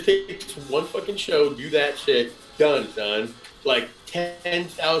 You just take one fucking show, do that shit, done, son. Like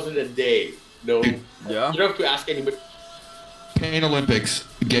 10,000 a day. No, Yeah. you don't have to ask anybody. Pain Olympics,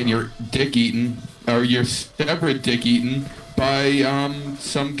 getting your dick eaten or your severed dick eaten by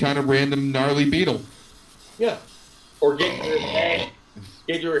some kind of random gnarly beetle. Yeah, or get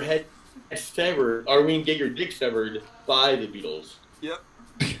your head severed. Or get your dick severed by the Beatles. Yep.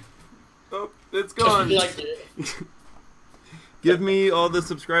 Oh, it's gone. Just like Give me all the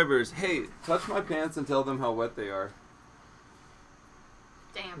subscribers. Hey, touch my pants and tell them how wet they are.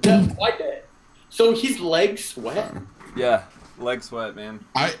 Damn. Why that? So his legs sweat. Yeah, leg sweat, man.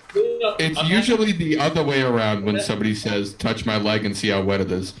 It's usually the other way around when somebody says, touch my leg and see how wet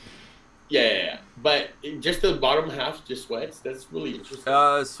it is. Yeah. But just the bottom half just sweats. That's really interesting.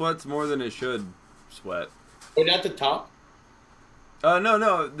 Sweats more than it should sweat. But not the top.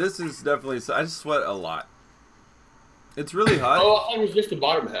 No. This is definitely. I just sweat a lot. It's really hot. Oh, I thought it was just the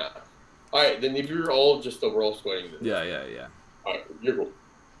bottom half. All right, then if you're all just overall sweating. Then. Yeah. All right, you're cool.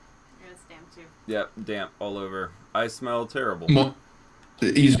 You're gonna stamp too. Yep, damp all over. I smell terrible.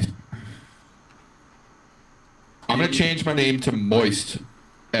 Easy. I'm gonna change my name to Moist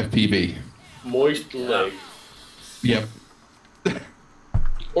FPV. Moist leg. Yep.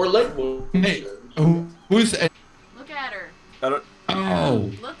 Or leg moist. Hey, who's? Look at her. I don't.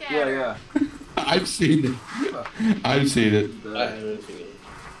 Oh, Look at her. Yeah. I've seen it. I've seen it. I haven't seen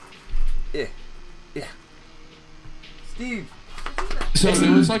it. Yeah. Steve. So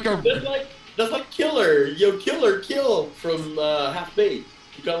there was like a. That's like Killer. Yo, Killer, kill from Half Baked.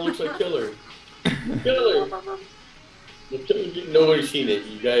 He kind of looks like Killer. Killer. Nobody's seen it.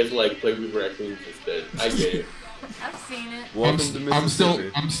 You guys like play with raccoons instead. I get it. I've seen it. Welcome to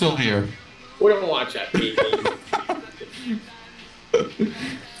Mississippi. I'm still here. We don't watch that, baby.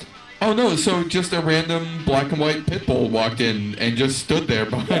 Oh no! So just a random black and white pit bull walked in and just stood there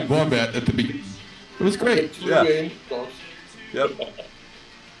behind Wombat at the beginning. It was great. Yeah. Yep.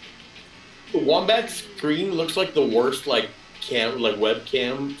 The Wombat screen looks like the worst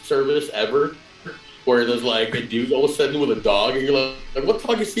webcam service ever. Where there's like a dude all of a sudden with a dog, and you're like what the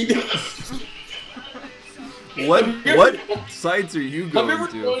fuck is he doing? What sites are you going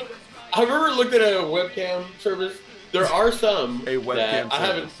to? I've ever looked at a webcam service. There are some A webcam that I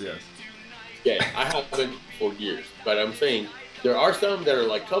haven't. service, Yeah, I haven't for years, but I'm saying there are some that are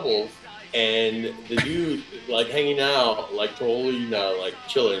like couples, and the dude is like hanging out, like totally not like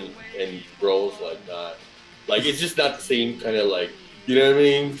chilling, and girls like not. Like it's just not the same kind of like, you know what I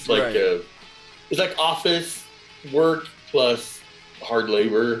mean? It's like Right. it's like office work plus hard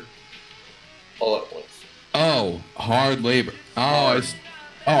labor all at once. Oh, hard labor. Oh,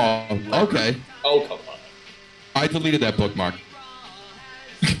 okay. Oh come on. I deleted that bookmark.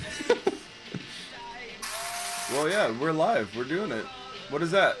 Well, yeah, we're live. We're doing it. What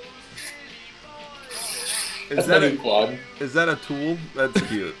is that? That's my new quad. Is that a tool? That's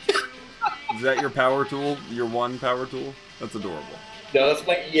cute. Is that your power tool? Your one power tool? That's adorable. No, that's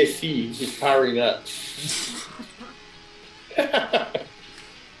my ESC. Just powering up.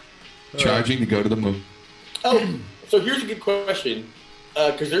 Charging to go to the moon. Oh, so here's a good question.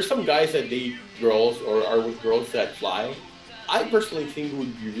 Because there's some guys that date girls or are with girls that fly. I personally think it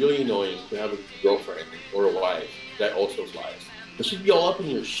would be really annoying to have a girlfriend or a wife that also flies. But she'd be all up in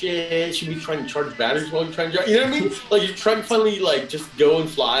your shit. She'd be trying to charge batteries while you're trying to drive. You know what I mean? Like you're trying to finally like just go and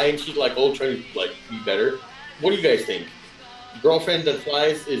fly, and she's like, oh, trying to like be better. What do you guys think? Girlfriend that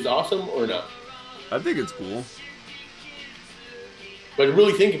flies is awesome or not? I think it's cool. But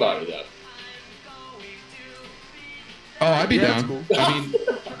really think about it though. Oh, I'd be Yeah, down. it's I mean,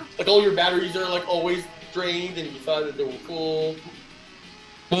 Like all your batteries are like always drained, and you thought that they were full.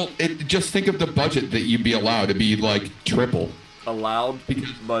 well, just think of the budget that you'd be allowed to be like triple. Allowed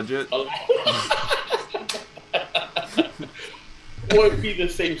budget. Would be the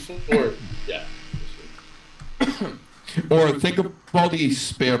same sport. Yeah. Or think of all these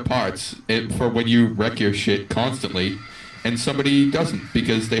spare parts for when you wreck your shit constantly, and somebody doesn't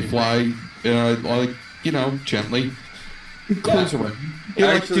because they fly, like gently. Close around. You're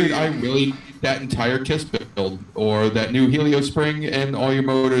like, dude, I really need that entire KISS build, or that new Helio spring, and all your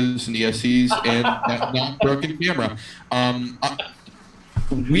motors and ESCs, and that not broken camera.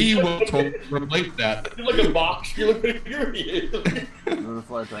 We will totally replace that. You're like a box. You're looking at your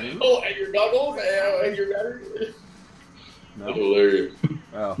Oh, and your goggles and your battery. No. That's hilarious.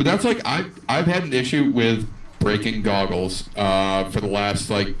 Oh. But that's like I've had an issue with breaking goggles for the last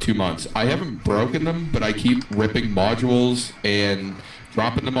like 2 months. I haven't broken them, but I keep ripping modules and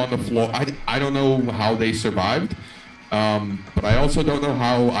dropping them on the floor. I don't know how they survived, but I also don't know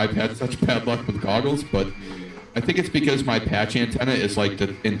how I've had such bad luck with goggles. But I think it's because my patch antenna is like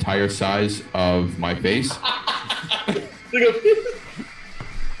the entire size of my face.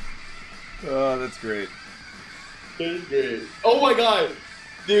 Oh, that's great. That's great. Oh my god,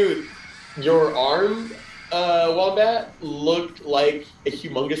 dude, your arm, Wombat, looked like a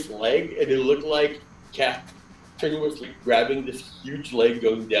humongous leg, and it looked like Catherine was like grabbing this huge leg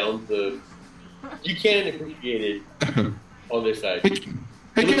going down the. You can't appreciate it on this side.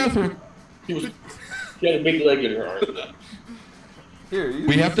 Hey, Catherine. She had a big leg in her arm. Here,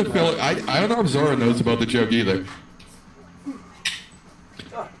 We have to fill it. I don't know if Zora knows about the joke either.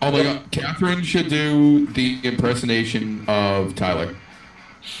 Oh my god, Catherine should do the impersonation of Tyler.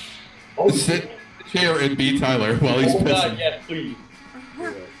 Oh, Sit in the chair and be Tyler while he's oh pissing. god, yes, please.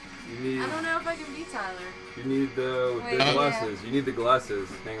 You need, I don't know if I can be Tyler. you need the Wait, glasses. You need the glasses.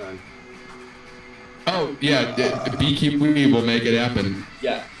 Hang on. Oh yeah, BQE will make it happen.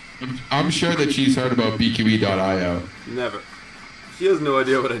 Yeah. I'm sure that she's heard about BQE.io. Never. She has no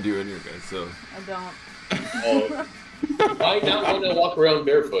idea what I do in here, guys. So. I don't. Oh. Why not want to walk around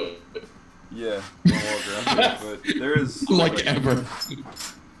barefoot? Yeah. Don't walk around barefoot. There is. Like ever.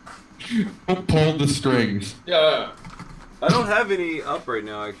 Pull the strings. Yeah. I don't have any up right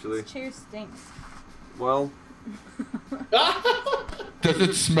now, actually. This chair stinks. Well. Does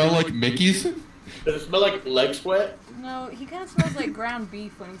it smell like Mickey's? Does it smell like leg sweat? No, he kind of smells like ground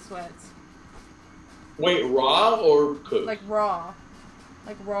beef when he sweats. Wait, raw or cooked? Like raw.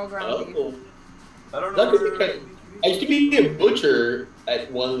 Like raw ground beef. Oh. I don't know. That could be kind of, I used to be a butcher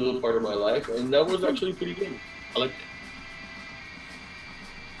at one little part of my life, and that was actually pretty good. I like it.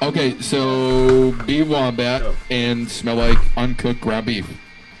 Okay, so be Wombat and smell like uncooked ground beef.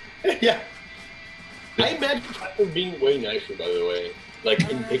 Yeah. I imagine Catherine being way nicer, by the way. Like,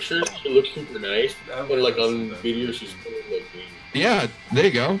 in pictures, she looks super nice, but like on video, she's kind of like mean. Yeah, there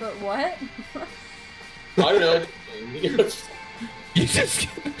you go. But what? I don't know. You just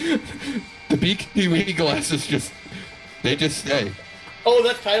the BQE glasses they just stay. Oh,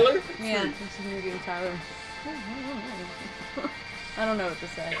 that's Tyler? Yeah, this is me being Tyler. I don't know what to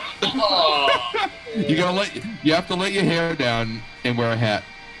say. Oh. You have to let your hair down and wear a hat.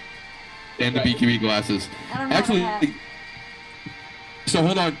 And the BQE glasses. I don't know Actually, what a hat. so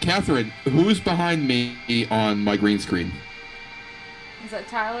hold on, Catherine, who's behind me on my green screen? Is that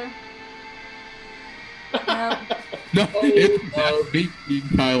Tyler? No. No, it's me,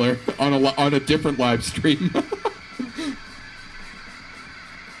 Tyler, on a different live stream.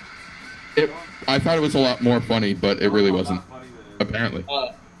 I thought it was a lot more funny, but it really wasn't. Apparently.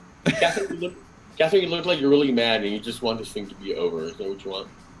 Catherine, you look like you're really mad and you just want this thing to be over. Is that what you want?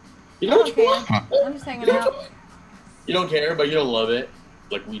 You I know don't what you want? care. I'm just hanging out. You don't care, but you don't love it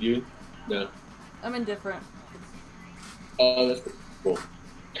like we do? No. I'm indifferent. Oh, that's pretty cool.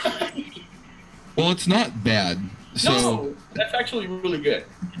 Well, it's not bad. So, No, that's actually really good.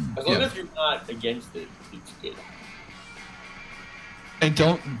 As long Yeah. as you're not against it, it's good. and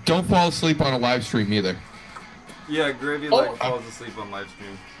don't fall asleep on a live stream either. Yeah, Gravy Oh. falls asleep on live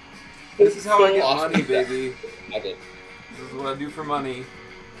stream. This is how I get money, baby. Okay. This is what I do for money.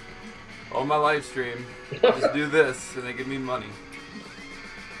 On my live stream, just do this, and they give me money.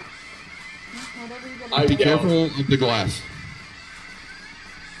 Whatever you I- gotta Be do. careful of the glass.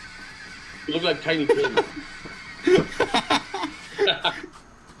 You look like Tiny Tim.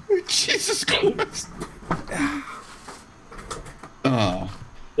 Jesus Christ. Oh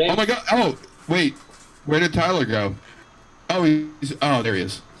Thanks. my God. Oh, wait. Where did Tyler go? Oh, there he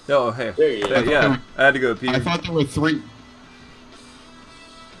is. Oh, hey. There you go. Yeah, I had to go pee. I thought there were 3.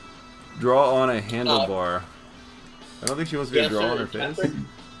 Draw on a handlebar. I don't think she wants me to draw on her face.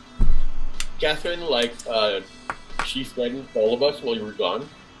 Catherine, like, she threatened all of us while you were gone.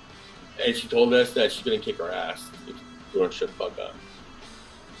 And she told us that she's gonna kick our ass if we don't shut the fuck up.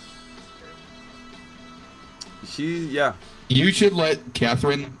 Yeah. You should let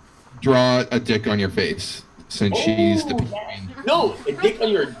Catherine draw a dick on your face, since she's the queen. No, a dick on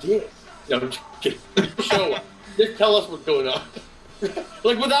your dick. No, I'm just kidding. Show us. Just tell us what's going on.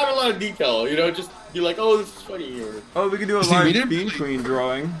 Like, without a lot of detail, you know, just be like, oh, this is funny. Or... Oh, we can do a See, we live didn't Bean really- Queen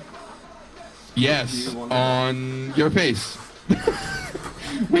drawing. Yes, on your face.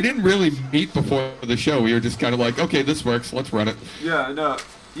 We didn't really meet before the show. We were just kind of like, okay, this works. Let's run it. Yeah, no.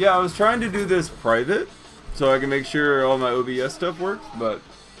 Yeah, I was trying to do this private, so I can make sure all my OBS stuff works, but...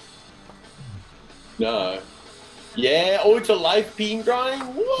 Nah. Yeah, oh, it's a live peen drawing?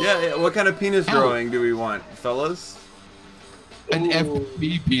 What? Yeah, what kind of penis drawing do we want, fellas? An Ooh.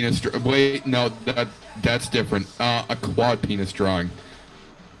 FB penis. Wait, no, that's different. A quad penis drawing.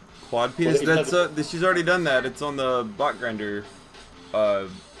 Quad penis? Well, That's she's already done that. It's on the bot grinder, as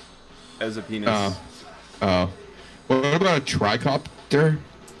a penis. Oh. What about a tricopter?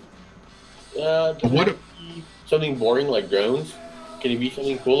 What? Something boring like drones? Can it be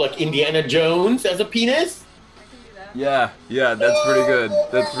something cool like Indiana Jones as a penis? Yeah, that's pretty good.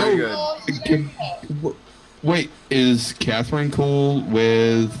 That's pretty good. Wait, is Catherine cool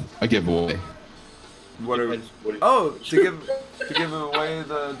with a giveaway? What are? Oh, to give away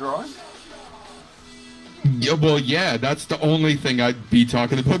the drawing? Yeah, well, yeah, that's the only thing I'd be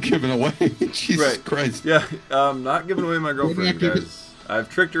talking about giving away. Jesus Christ. Yeah, not giving away my girlfriend, guys. I've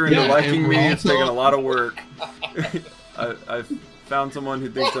tricked her into Yeah, liking me. It's also- taken a lot of work. I've found someone who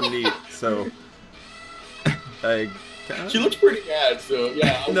thinks I'm neat, so She looks pretty bad, so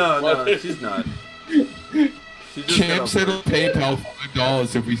yeah. No, she's not. She just Champ got said off he'll work. PayPal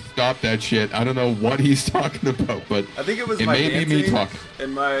 $5 if we stop that shit. I don't know what he's talking about, but I think it was it my may be me dancing talking.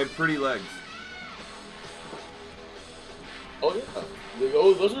 and my pretty legs. Oh yeah.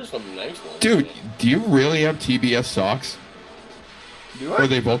 Oh, those are some nice ones. Dude, do you really have TBS socks? Do Or are I?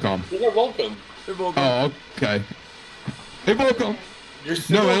 they Volcom? They're welcome. They're both. Oh, okay. Hey, Volcom. You're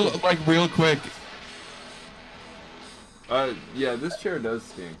so No, welcome. like real quick. Yeah, this chair does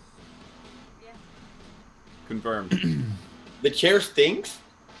stink. Confirmed. The chair stinks.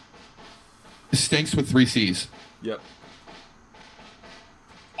 Stinks with 3 C's. Yep.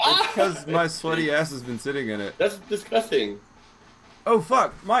 It's because my sweaty ass has been sitting in it. That's disgusting. Oh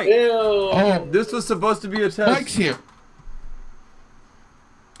fuck, Mike. Ew. Oh, This was supposed to be a test. Mike's here.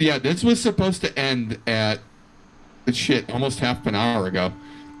 Yeah, this was supposed to end at shit almost half an hour ago.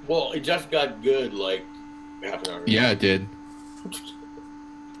 Well, it just got good like half an hour ago. Yeah, it did.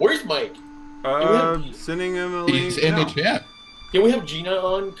 Where's Mike? Sending him a link. He's in now. the chat. Can we have Gina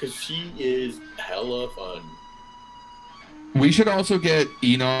on? Because she is hella fun. We should also get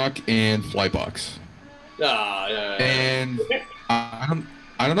Enoch and Flybox. Yeah. And I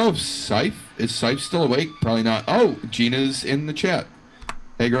don't know if is Scythe still awake? Probably not. Oh, Gina's in the chat.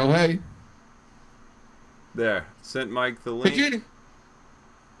 Hey girl, hey. There. Sent Mike the Hey link. Gina.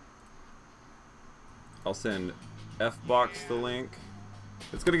 I'll send Fbox the link.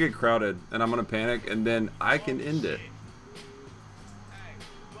 It's gonna get crowded, and I'm gonna panic, and then I can end it.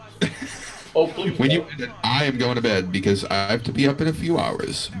 Oh, please. When you end it, I am going to bed because I have to be up in a few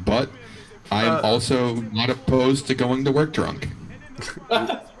hours. But I am also not opposed to going to work drunk.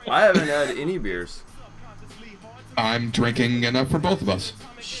 I haven't had any beers. I'm drinking enough for both of us.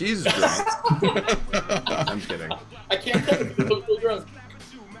 She's drunk. I'm kidding. I can't tell if I'm so drunk.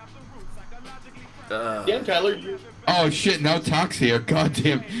 Damn, Tyler. Oh shit, now Talk's here. God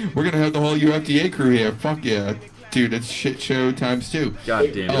damn. We're gonna have the whole UFDA crew here. Fuck yeah. Dude, it's shit show times 2.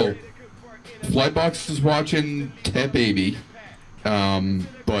 God damn Oh. it. Flybox is watching Ted Baby.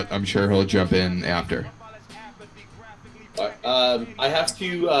 But I'm sure he'll jump in after. I have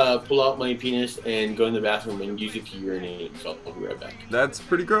to pull out my penis and go in the bathroom and use it to urinate, so I'll be right back. That's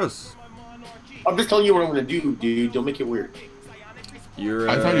pretty gross. I'm just telling you what I'm gonna do, dude. Don't make it weird. You're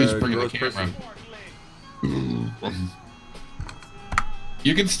I thought he was a bringing the gross camera. person.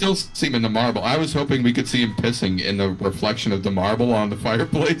 You can still see him in the marble. I was hoping we could see him pissing in the reflection of the marble on the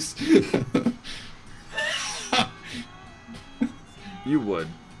fireplace. You would.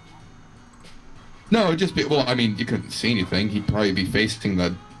 No, it'd just be, well, I mean, you couldn't see anything. He'd probably be facing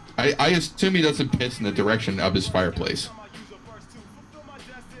the... I assume he doesn't piss in the direction of his fireplace.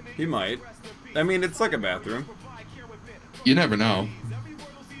 He might. I mean, it's like a bathroom. You never know.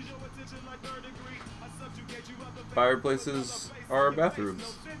 Fireplaces are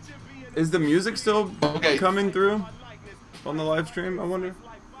bathrooms. Is the music still Okay. coming through on the live stream, I wonder?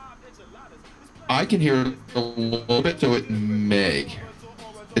 I can hear it a little bit, so it may.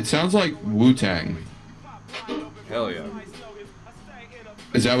 It sounds like Wu-Tang. Hell yeah.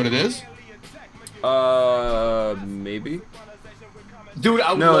 Is that what it is? Maybe? Dude,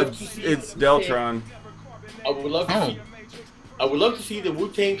 I would No, love to see it's the Wu-Tang- Deltron. I would love to Oh. see. I would love to see the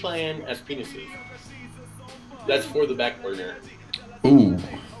Wu-Tang Clan as penises. That's for the back burner. Ooh.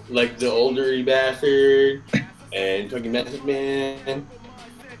 Like the older bastard and Talking Method Man,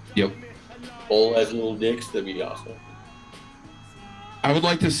 Yep. all as little dicks. That'd be awesome. I would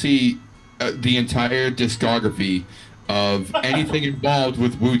like to see the entire discography of anything involved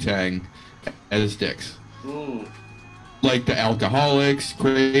with Wu-Tang as dicks. Mm. Like the Alcoholics,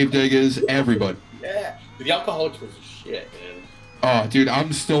 Gravediggers, everybody. Yeah, the Alcoholics was shit, man. Oh, dude,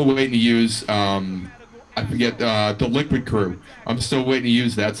 I'm still waiting to use, I forget, the Liquid Crew. I'm still waiting to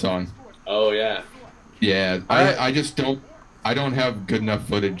use that song. Oh yeah. Yeah, I just don't, I don't have good enough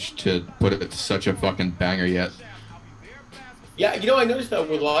footage to put it to such a fucking banger yet. Yeah, you know, I noticed that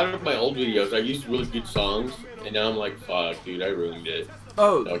with a lot of my old videos, I used really good songs, and now I'm like, fuck, dude, I ruined it.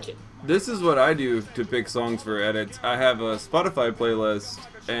 Oh, Okay. This is what I do to pick songs for edits. I have a Spotify playlist,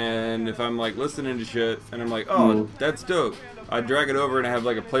 and if I'm like listening to shit, and I'm like, oh, that's dope, I drag it over and I have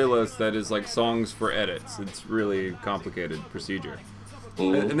like a playlist that is like songs for edits. It's really complicated procedure.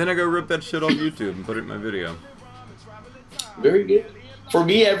 And then I go rip that shit off YouTube and put it in my video. Very good. For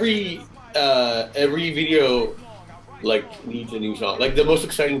me, every video like needs a new song. Like the most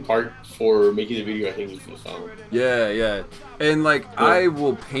exciting part for making the video, I think, is the song. Yeah. And like I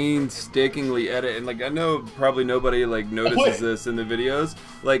will painstakingly edit, and like I know probably nobody like notices this in the videos.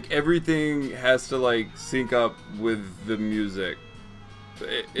 Like everything has to like sync up with the music.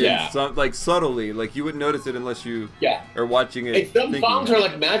 Like subtly, like you wouldn't notice it unless you are watching it. And some songs are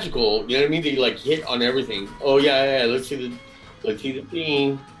like magical. You know what I mean? They like hit on everything. Oh yeah. Let's see the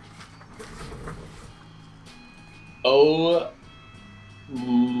theme. Oh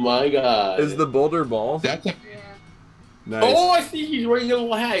my God! Is the boulder ball? That's a Nice. Oh, I see. He's wearing a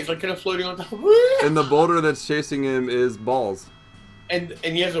little hat. He's like kind of floating on top. And the boulder that's chasing him is balls. And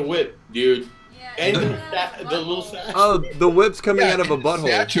he has a whip, dude. Yeah, And the little satchel. Oh, the whip's coming out of a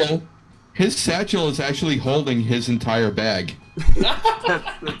butthole. His satchel is actually holding his entire bag.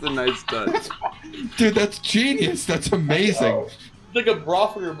 That's a nice touch. Dude, that's genius. That's amazing. It's like a bra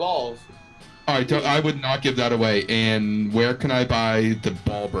for your balls. All right, I would not give that away. And where can I buy the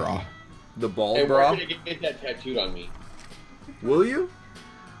ball bra? The ball And bra? we're gonna get that tattooed on me. Will you?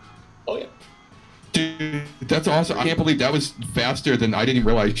 Oh yeah. Dude, that's awesome. I can't believe that was faster than I didn't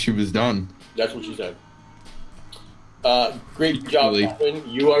realize she was done. That's what she said. Great job, Really? Catherine.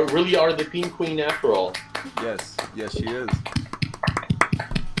 You really are the pink queen after all. Yes, she is.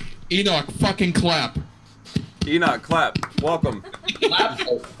 Enoch, fucking clap. Enoch, clap. Welcome. Clap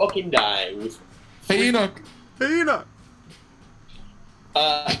or fucking die. Hey, Enoch. Hey, Enoch.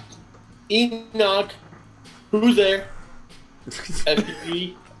 Enoch, who's there?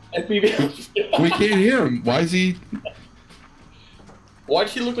 FPV. FPV. We can't hear him. Why is he? Why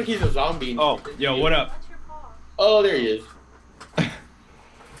does he look like he's a zombie? Oh, yo, what up? Oh, there he is.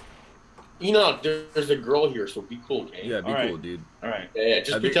 Enoch, there's a girl here, so be cool, okay? Yeah, be All right. cool, dude. Alright, Yeah,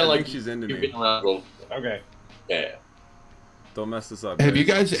 just pretend like she's into you've me. been around, bro. okay. Yeah. Don't mess this up. Have you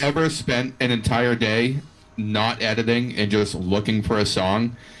guys ever spent an entire day not editing and just looking for a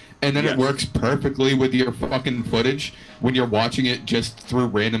song? And then Yes. it works perfectly with your fucking footage when you're watching it just through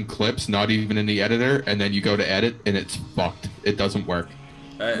random clips, not even in the editor, and then you go to edit and it's fucked. It doesn't work.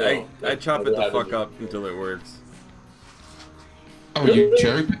 I chop it the Never fuck happened. up until it works. Oh, you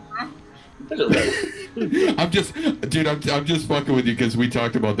cherry pick? That's alright. I'm just fucking with you because we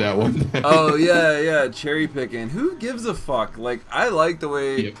talked about that one day. Oh yeah, cherry picking. Who gives a fuck? Like I like the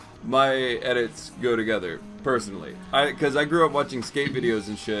way Yep. my edits go together personally. Because I grew up watching skate videos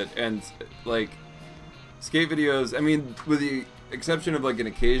and shit, and like skate videos. I mean, with the exception of like an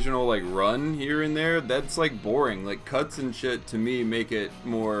occasional like run here and there, that's like boring. Like cuts and shit to me make it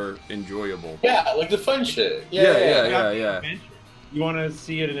more enjoyable. Yeah, like the fun shit. Yeah. Adventure. You want to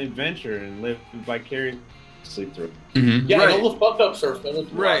see it an adventure and live vicariously through it. Mhm. Yeah, Right. and all the fuck ups are fun to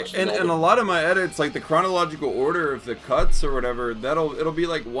Right, watch, and all a the- lot of my edits, like the chronological order of the cuts or whatever, it'll be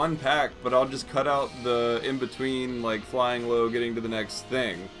like one pack, but I'll just cut out the in between, like flying low, getting to the next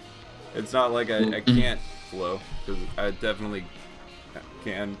thing. It's not like I can't flow, because I definitely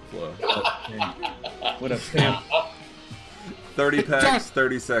can flow. What up, Pam? 30 packs,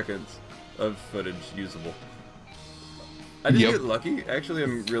 30 seconds of footage usable. I just Yep. get lucky. Actually,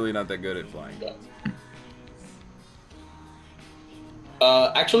 I'm really not that good at flying.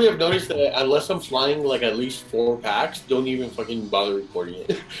 Actually, I've noticed that unless I'm flying like at least 4 packs, don't even fucking bother recording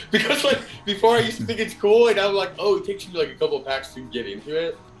it. Because like before I used to think it's cool, and I'm like, oh, it takes you like a couple packs to get into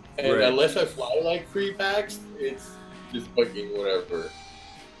it. And Right. unless I fly like 3 packs, it's just fucking whatever.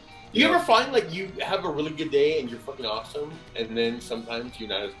 You Yeah. ever find like you have a really good day and you're fucking awesome, and then sometimes you're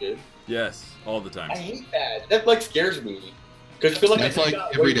not as good? Yes, all the I time. hate that. That like scares me. Because I feel like That's I like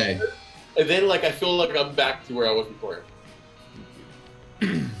got every way day. better, and then like I feel like I'm back to where I was before.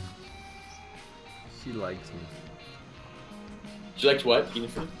 She likes me. She likes what?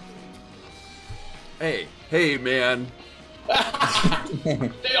 Jennifer? Hey, man.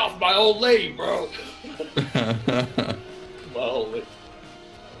 Stay off my old lady, bro. My old lady.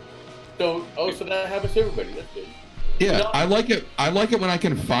 So that happens to everybody. That's good. Yeah, No. I like it. I like it when I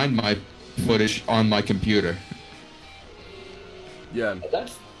can find my footage on my computer. Yeah.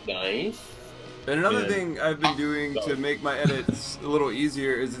 That's nice. And another Yeah. thing I've been doing to make my edits a little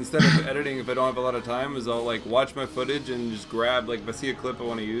easier is instead of editing, if I don't have a lot of time, is I'll like watch my footage and just grab, like if I see a clip I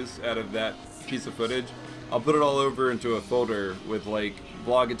want to use out of that piece of footage, I'll put it all over into a folder with like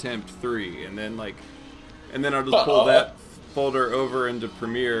vlog attempt 3, and then I'll just pull that folder over into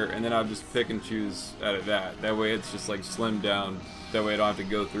Premiere, and then I'll just pick and choose out of that. That way it's just like slimmed down. That way I don't have to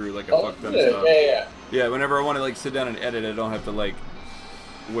go through like a fuck ton of stuff. Yeah, whenever I want to like sit down and edit, I don't have to like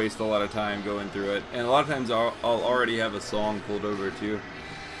waste a lot of time going through it. And a lot of times I'll already have a song pulled over too.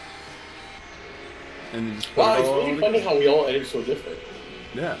 And then just put Wow, it it's all really over. funny how we all edit so different.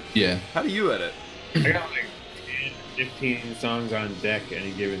 Yeah. Yeah. How do you edit? I got like 10, 15 songs on deck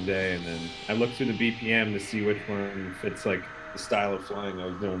any given day, and then I look through the BPM to see which one fits like the style of flying I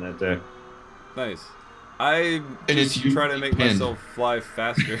was doing that day. Nice. I And just it's try to make pinned. myself fly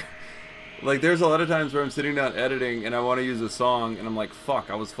faster. Like, there's a lot of times where I'm sitting down editing and I want to use a song, and I'm like,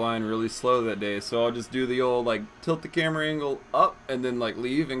 fuck, I was flying really slow that day. So I'll just do the old, like, tilt the camera angle up and then, like,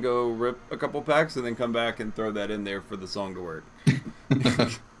 leave and go rip a couple packs and then come back and throw that in there for the song to work.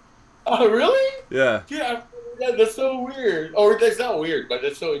 Oh, really? Yeah. Yeah, that's so weird. Or that's not weird, but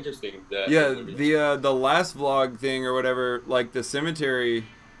that's so interesting. Yeah, the last vlog thing or whatever, like, the cemetery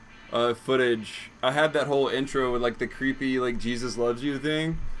footage, I had that whole intro with, like, the creepy, like, Jesus loves you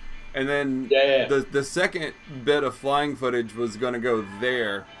thing. And then the second bit of flying footage was going to go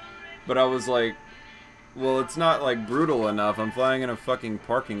there. But I was like, well, it's not, like, brutal enough. I'm flying in a fucking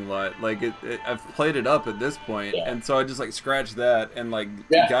parking lot. Like, I've played it up at this point. Yeah. And so I just, like, scratched that and, like,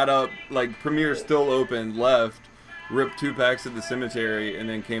 Yeah. got up. Like, Premiere still open, left, ripped 2 packs at the cemetery, and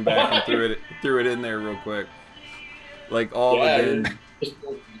then came back and threw it in there real quick. Like, all within...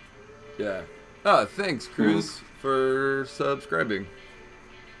 Yeah. Oh, thanks, Cruz, for subscribing.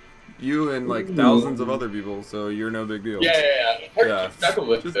 You and like thousands of other people, so you're no big deal. Yeah.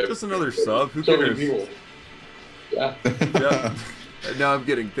 Just another sub. Who So many cares? people. Yeah. Yeah. No, I'm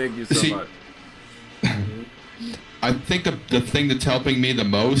kidding. Thank you so See- much. I think the thing that's helping me the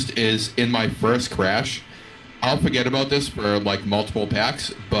most is in my first crash. I'll forget about this for like multiple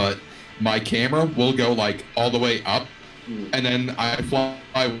packs, but my camera will go like all the way up, and then I fly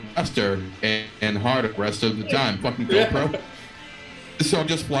faster and harder the rest of the time. Fucking GoPro. So I'm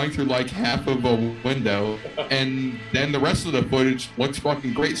just flying through like half of a window, and then the rest of the footage looks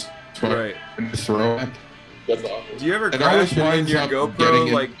fucking great. So Right. I can just throw it. That's awesome. Do you ever It always crash and then winds your up getting GoPro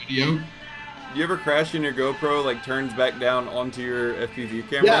in like? video. Do you ever crash and your GoPro like turns back down onto your FPV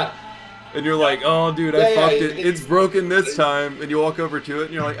camera? Yeah. And you're like, oh, dude, I Yeah, fucked yeah, it. It's broken this time. And you walk over to it,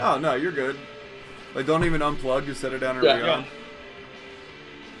 and you're like, oh no, you're good. Like, don't even unplug. Just set it down and Yeah, re-on.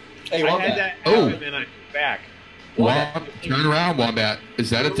 Hey, I Wombat. had that Oh. happen, and I back. Turn around, Wombat. Is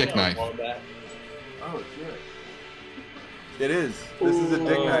that a dick knife? Wombat. Oh shit! It is. This is a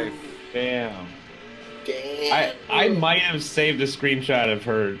dick Ooh. knife. Damn. Damn. I might have saved a screenshot of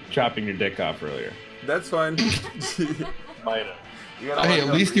her chopping your dick off earlier. That's fine. Might have. You gotta Hey, watch at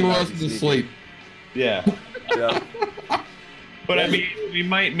out least for he your wasn't Nazi asleep. Yeah, Yeah. but I mean, we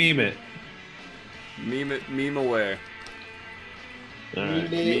might meme it. Meme away. All right.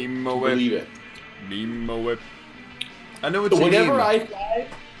 Meme away. Believe it. Meme away. I know what you Whenever mean. I fly,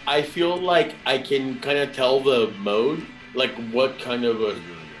 I feel like I can kind of tell the mode, like what kind of a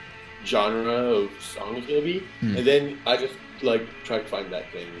genre of song it's gonna be, Hmm. and then I just like try to find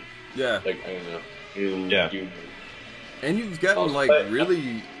that thing. Yeah. Like I don't know. Yeah. And you've gotten like But-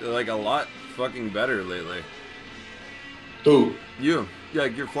 really like a lot fucking better lately. Who? You. Yeah,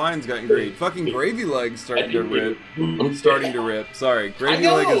 your flying's gotten great. Fucking Gravy Leg's starting to rip. Starting to rip. Sorry. Gravy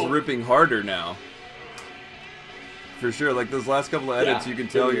know. Leg is ripping harder now. For sure. Like those last couple of edits, Yeah. you can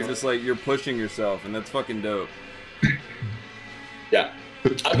tell you're just like, you're pushing yourself, and that's fucking dope. Yeah.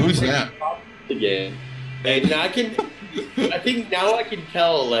 Who's that? Again. And I can, I think now I can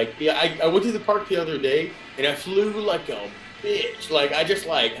tell, like, yeah, I went to the park the other day, and I flew like a bitch. Like, I just,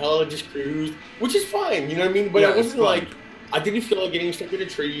 like, hella just cruised, which is fine, you know what I mean? But Yeah, I it's wasn't, fun. like, I didn't feel like getting stuck in a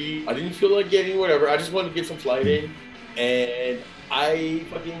tree. I didn't feel like getting whatever. I just wanted to get some flight in, and I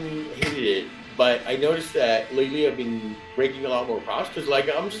fucking hated it. But I noticed that lately I've been breaking a lot more props, because, like,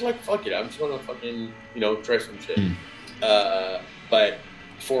 I'm just like, fuck it. I'm just going to fucking, you know, try some shit. But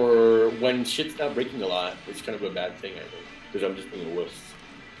for when shit's not breaking a lot, it's kind of a bad thing, I think, because I'm just being a wuss.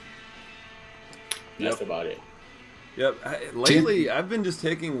 That's Yep. about it. Yep. Lately, I've been just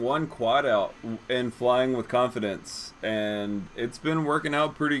taking one quad out and flying with confidence, and it's been working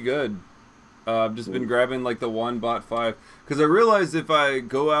out pretty good. I've just been grabbing like the one bot 5, because I realized if I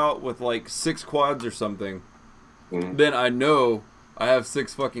go out with like 6 quads or something, then I know I have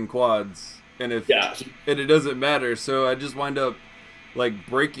 6 fucking quads, and if Yeah. and it doesn't matter. So I just wind up like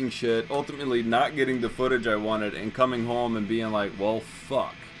breaking shit, ultimately not getting the footage I wanted, and coming home and being like, well,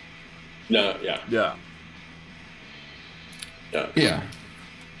 fuck. No, yeah. Yeah. Yeah.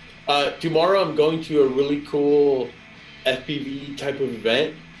 Tomorrow I'm going to a really cool FPV type of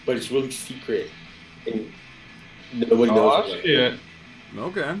event, but it's really secret. And Nobody knows. About it. shit.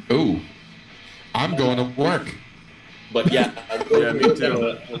 Okay. Ooh, I'm going to work. But yeah, Yeah, me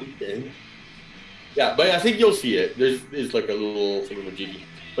too. Yeah, but I think you'll see it. There's like a little thing of a jiggy.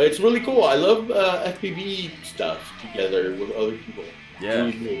 But it's really cool. I love FPV stuff together with other people. Yeah.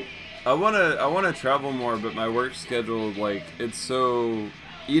 Really I wanna travel more, but my work schedule, like, it's so.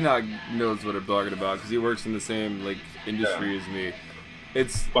 Enoch knows what I'm talking about because he works in the same like industry as me.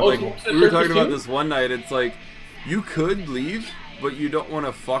 It's like we were talking about this one night. It's like you could leave, but you don't want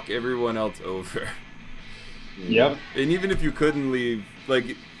to fuck everyone else over. Yep. And even if you couldn't leave,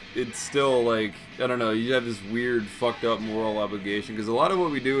 like, it's still like, I don't know, you have this weird fucked up moral obligation because a lot of what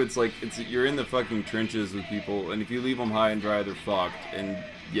we do, it's like you're in the fucking trenches with people, and if you leave them high and dry, they're fucked. And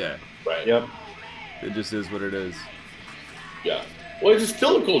yeah, Right. Yep. it just is what it is. Yeah. Well, it's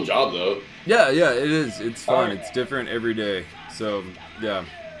still a cool job though. Yeah, it is. It's fun. It's different every day. So yeah.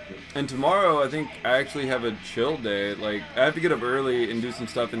 And tomorrow, I think I actually have a chill day. Like, I have to get up early and do some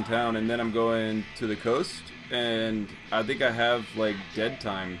stuff in town, and then I'm going to the coast. And I think I have like dead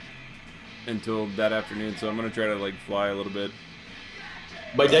time until that afternoon. So I'm gonna try to like fly a little bit.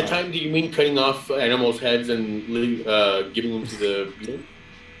 By that time, do you mean cutting off animals' heads and giving them to the?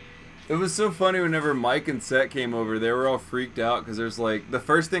 It was so funny whenever Mike and Set came over. They were all freaked out because there's like the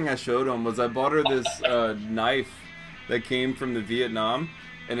first thing I showed them was I bought her this knife that came from the Vietnam,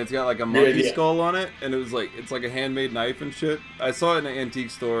 and it's got like a monkey skull on it, and it was like it's like a handmade knife and shit. I saw it in an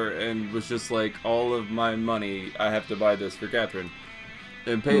antique store and was just like, all of my money, I have to buy this for Catherine,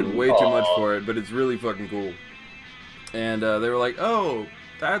 and paid way too much for it, but it's really fucking cool. And they were like, oh,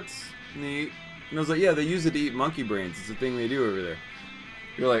 that's neat, and I was like, yeah, they use it to eat monkey brains. It's a thing they do over there.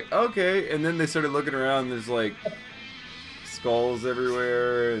 You're like, okay, and then they started looking around, and there's like skulls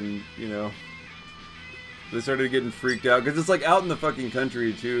everywhere, and you know, they started getting freaked out because it's like out in the fucking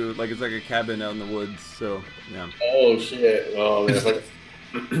country too, like it's like a cabin out in the woods. So yeah. Oh shit! Oh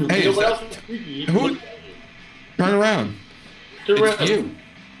man. Hey, you know what else is freaky? who? Turn around. Turn It's around. you.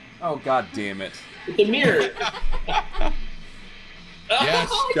 Oh god damn it! It's a mirror.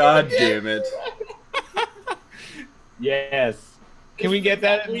 Yes. God damn it! Yes. Can we get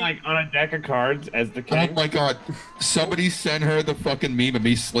that in, like, on a deck of cards as the Oh king? my god. Somebody sent her the fucking meme of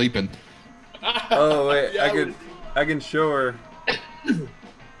me sleeping. Oh wait, Yeah, I can show her.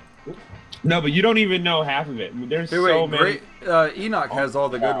 No, but you don't even know half of it. There's Hey, so wait, many. great. Enoch has all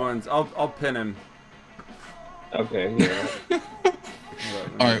the good ones. I'll pin him. Okay. Yeah.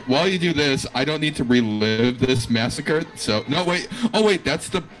 All right, while you do this, I don't need to relive this massacre. So, no, wait. Oh, wait, that's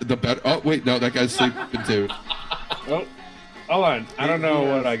the better. Oh, wait, no, that guy's sleeping too. Oh, hold on. I don't know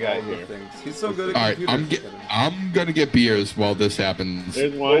what I got here. He's so good at All right, computers. I'm gonna get beers while this happens.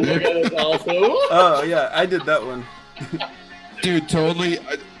 There's one. Also. Oh yeah, I did that one. Dude, totally.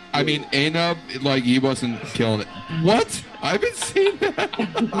 I mean, Anub, like, he wasn't killing it. What? I haven't seen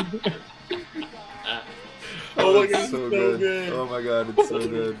that. Oh my It's god, so so good. good. Oh my god, it's so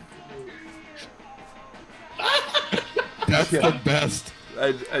good. That's the best.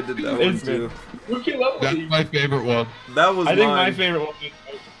 I did that one It's too. Who came up with That's these? my favorite one. That was I think mine. my favorite one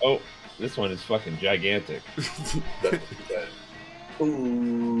is, oh, this one is fucking gigantic.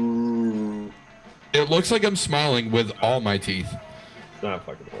 Ooh. It looks like I'm smiling with all my teeth, It's not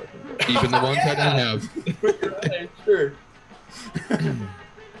fucking working. Bro. even the ones I don't have. Right, sure.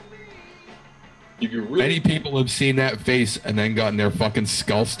 You can really. Many people have seen that face and then gotten their fucking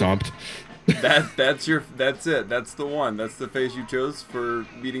skull stomped. That's it. That's the one. That's the face you chose for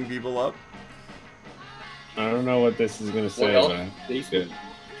beating people up. I don't know what this is gonna What say, else? but Face? good.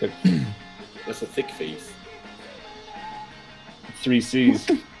 That's a thick face. 3 C's.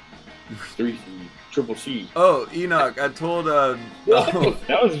 3 C, triple C. Oh, Enoch, I told oh,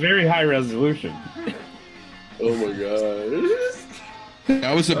 That was very high resolution. Oh my god.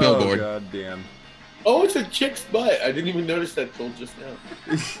 That was a oh billboard. god damn. Oh, it's a chick's butt. I didn't even notice that till just now.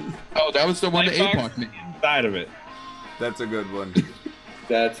 Oh, that was the one that Lightbox APOC made. inside of it. That's a good one.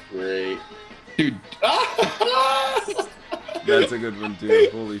 That's great. Dude, Oh That's a good one too.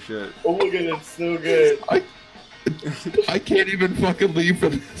 Holy shit. my god, that's so good. I can't even fucking leave for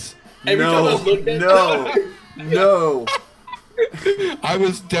this. Every time I look at No. I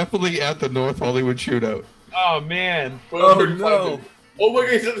was definitely at the North Hollywood shootout. Oh man. Oh no. Oh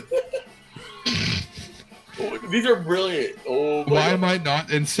my god. Oh, these are brilliant. Oh my Why god. am I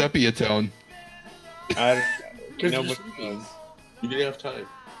not in sepia tone? I, Because no, you're but- sleeping. You didn't have time.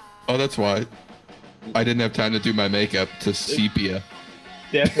 Oh, that's why. I didn't have time to do my makeup to sepia.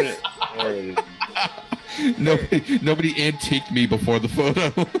 definite. There it is. Nobody antiqued me before the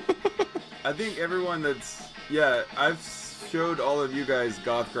photo. I think everyone that's I've showed all of you guys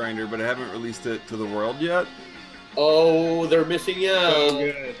Goth Grinder, but I haven't released it to the world yet. Oh, they're missing out. So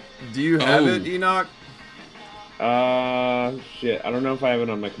good. Do you have Oh. it, Enoch? Shit. I don't know if I have it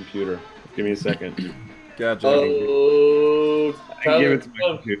on my computer. Give me a second. Gotcha. Oh, I give it to my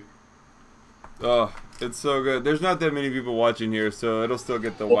computer. Oh, it's so good. There's not that many people watching here, so it'll still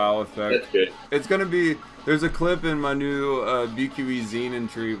get the wow effect. That's good. It's gonna be. There's a clip in my new BQE zine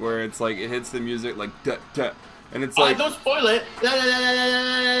entry where it's like it hits the music like da da, and it's like. Don't spoil it.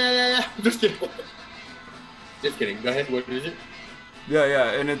 Just kidding. Just kidding. Go ahead. What is it? Yeah,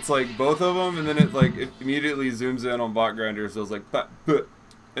 yeah, and it's like both of them, and then it immediately zooms in on bot grinder, so it's like bah, bah,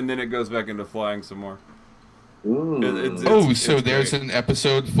 and then it goes back into flying some more. So there's great. an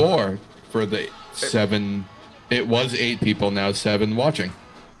episode 4 for the 7. It was 8 people, now 7 watching.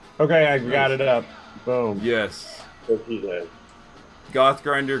 Okay, I got it up. Boom. Yes. What is that? Goth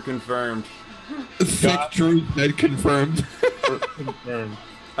grinder confirmed. Thick Drew head confirmed. Confirmed.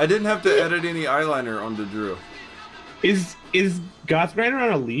 I didn't have to edit any eyeliner onto Drew. Is Goth Grinder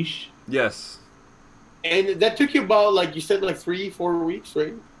on a leash? Yes. And that took you about, like you said, like 3-4 weeks,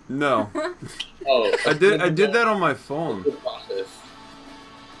 right? No. Oh, I did that on my phone. Good process.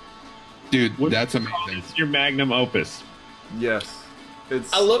 Dude, that's amazing. It's your magnum opus. Yes.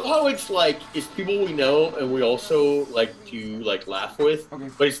 It's. I love how it's like it's people we know and we also like to like laugh with, Okay.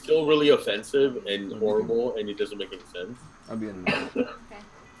 but it's still really offensive and horrible, and it doesn't make any sense. I'll be in a minute.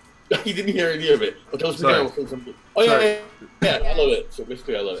 Okay. He didn't hear any of it. Oh, tell us Sorry. again, something. Oh yeah, Sorry. yeah, I love it. So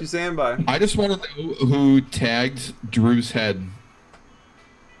basically, I love She's it. saying bye. I just want to know who tagged Drew's head.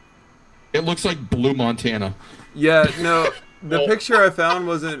 It looks like Blue Montana. Yeah, no, the Oh. picture I found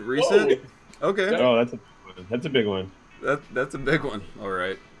wasn't recent. Okay, Oh, that's a big one. That's a big one. that's a big one. All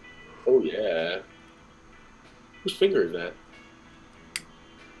right. Oh yeah. Whose finger is that?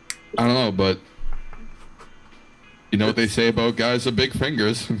 I don't know, but you know what they say about guys with big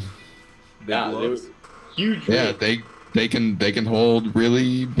fingers? Big Yeah, they gloves. were huge. Yeah, really, they can hold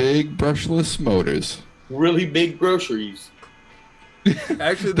really big brushless motors. really big groceries.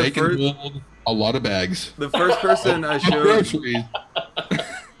 Actually, They can hold a lot of bags. the first person I Of showed groceries.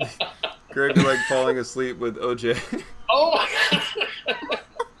 Greg like falling asleep with OJ. Oh my god.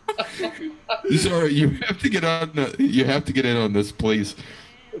 Sorry, you have to get on. You have to get in on this, please.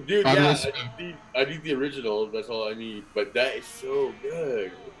 Dude, I'm yeah, gonna- I need the original. That's all I need. But that is so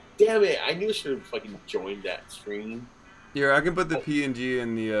good. Damn it! I knew I should have fucking joined that stream. Here, I can put the PNG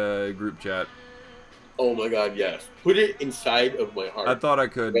in the group chat. Oh my god, yes. Put it inside of my heart. I thought I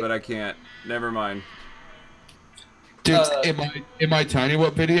could, but I can't. Never mind. Dude, Uh, in my Tiny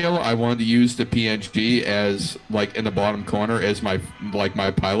What video, I wanted to use the PNG as like in the bottom corner as my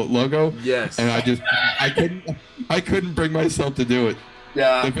pilot logo, Yes. and I couldn't bring myself to do it.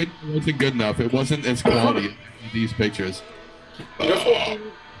 Yeah. The video wasn't good enough. It wasn't as quality as these pictures. You know something?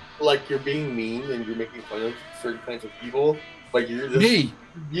 Like you're being mean and you're making fun of certain kinds of people, but you're just Me?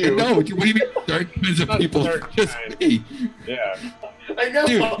 you. No, what do you mean certain kinds of Not people? certain Just kinds. me. Yeah. I know.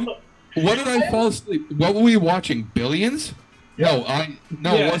 Dude. What did I fall asleep? What were we watching? Billions? No, Yeah.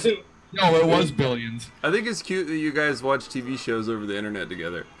 it wasn't. No, it was Billions. I think it's cute that you guys watch TV shows over the internet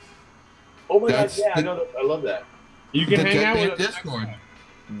together. Oh my god, That's yeah, I the- know. I love that. You can The hang out Deadman with us. Discord.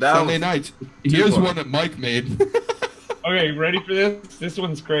 That Sunday was, nights. Here's far. one that Mike made. Okay, ready for this? This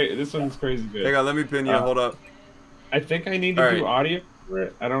one's great. This one's crazy good. hang on, let me pin you. Hold up. I think I need to All do right. audio for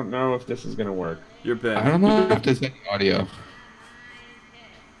it. I don't know if this is gonna work. Your pin. I don't know if there's any audio.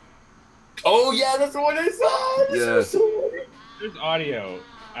 Oh yeah, that's the one I saw. This Yeah. was so funny. There's audio.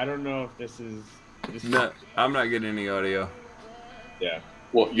 I don't know if this is. No, I'm not getting any audio. Yeah.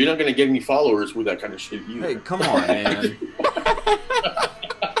 Well, you're not gonna get any followers with that kind of shit either. Hey, come on, man.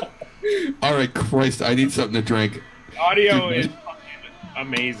 All right, Christ, I need something to drink. Audio Dude, is fucking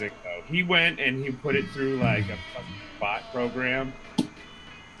amazing though. He went and he put it through like a fucking bot program.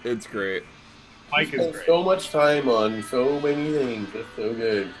 It's great. Mike Spent is great. so much time on so many things. That's so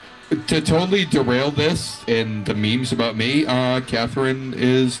good. To totally derail this and the memes about me, Catherine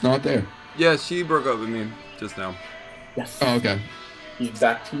is not there. Yeah, she broke up with me just now. Yes. Oh, okay. He's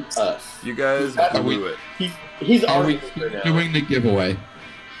back to us. You guys Are blew it. He's Are our we listener now. doing the giveaway?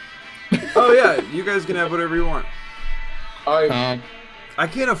 Oh yeah, you guys can have whatever you want. All right. I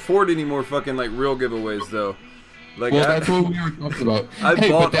can't afford any more fucking like real giveaways though. Like Well, I, that's what we were talking about. I Hey,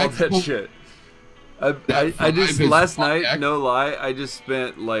 bought but all that's that what- shit. I That just vibe is last fun, night, Jack. no lie, I just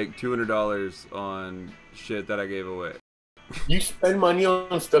spent like $200 on shit that I gave away. You spend money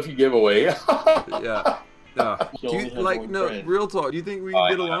on stuff you give away. Yeah. No. You Do only you, have like one no friend. real talk? Do you think we can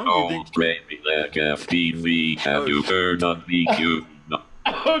get along? Do you think? Like FPV, have Oh, you heard of BQ?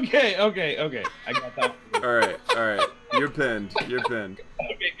 Okay. I got that. All right. You're pinned. You're pinned.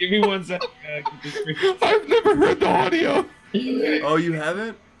 Okay, give me 1 second. I've never heard the audio. Oh, you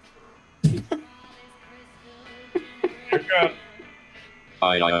haven't?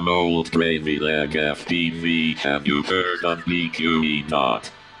 I am Old Gravy Leg FPV. Have you heard of BQE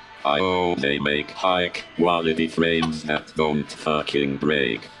dot? They make high quality frames that don't fucking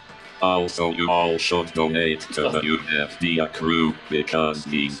break. Also, you all should donate to the UFD crew because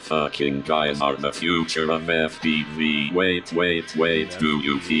these fucking guys are the future of FPV. Wait, do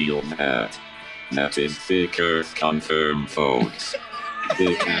you feel that? That is thick earth confirm, folks.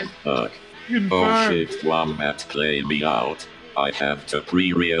 Thick as fuck. Oh shit, Wombat, play me out. I have to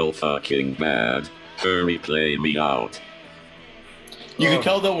pre-real fucking bad. Hurry, play me out. You can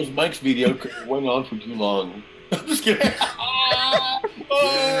tell that was Mike's video because it went on for too long. I'm just kidding.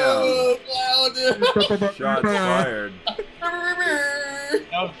 Oh, cloud. Shots fired.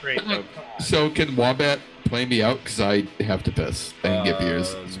 That was great, though. So can Wombat play me out? Because I have to piss and get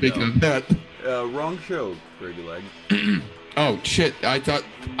beers. Speaking of that. Wrong show, Gravy Leg. Oh, shit. I thought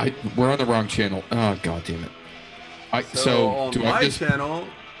we're on the wrong channel. Oh, god damn it. So on do my I just... channel,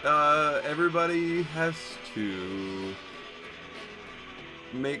 everybody has to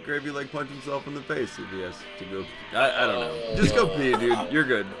make Gravy Leg punch himself in the face if he has to go. I don't know. Just go pee, dude. You're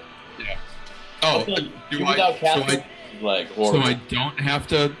good. Yeah. Oh, so I don't have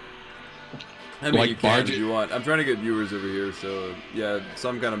to. I mean, like, you can barge if it? you want. I'm trying to get viewers over here, so yeah,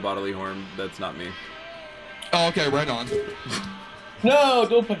 some kind of bodily harm. That's not me. Oh, okay, right on. No,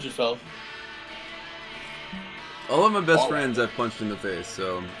 don't punch yourself. All of my best friends I've punched in the face,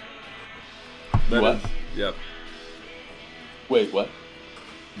 so. What? Yep. Wait, what?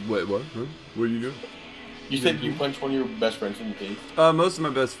 Wait, what? Huh? What are you doing? You said you punched one of your best friends in the face? Most of my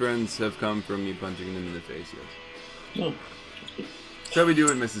best friends have come from me punching them in the face, yes. No. That's how we do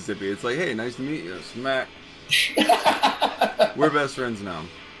in Mississippi. It's like, hey, nice to meet you. Smack. We're best friends now.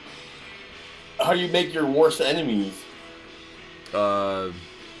 How do you make your worst enemies? You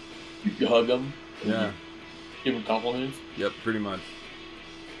hug them? Yeah. Give them compliments? Yep, pretty much.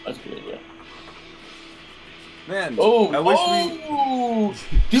 That's good, yeah. Man, Oh, I wish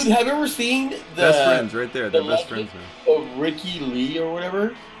Dude, have you ever seen the best friends right there. They're the best legend friends now. of Ricky Lee or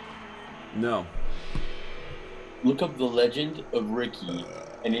whatever? No. Look up the legend of Ricky,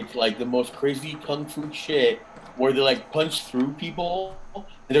 and it's like the most crazy kung fu shit where they like punch through people, and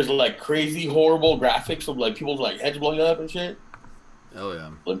there's like crazy horrible graphics of like people's like heads blowing up and shit. Hell yeah.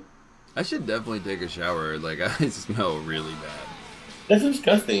 Look. I should definitely take a shower. Like, I smell really bad. That's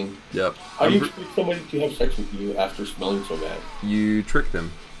disgusting. Yep. How do you expect somebody to have sex with you after smelling so bad? You trick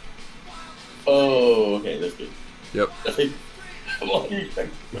them. Oh, okay, that's good. Yep. I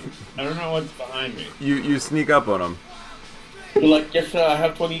don't know what's behind me. You sneak up on them. You're like, yes, I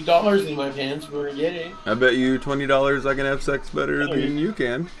have $20 in my pants. We're gonna get it. I bet you $20 I can have sex better than you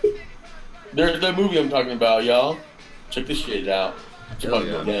can. There's the movie I'm talking about, y'all. Check this shit out. It's about to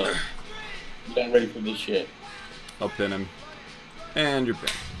go down. You not ready for this shit. I'll pin him. And you're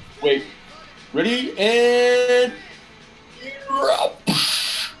pinned. Wait. Ready? And...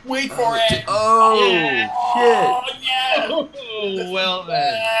 Wait for it. Oh, yeah. shit. Yeah. Oh, well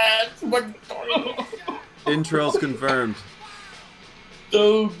then. Intrails confirmed.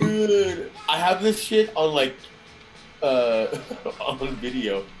 So good. I have this shit on like on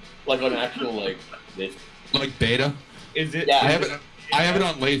video, like on actual like this. Like beta? Is it? Yeah. I have it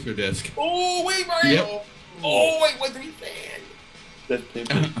on Laserdisc. Oh wait, Mario. Yep. Oh wait, what did he say? That's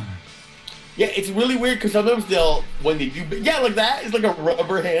painful. Yeah, it's really weird because sometimes they'll when they do like that, it's like a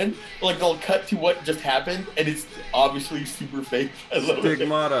rubber hand. Like they'll cut to what just happened, and it's obviously super fake. I love it.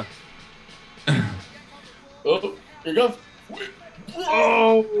 Stigmata. Oh, here goes.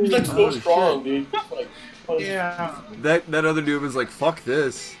 Oh, He's like so oh, strong, shit. dude. Like, yeah. That other dude was like, fuck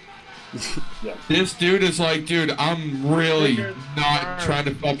this. yeah. This dude is like, dude, I'm really not trying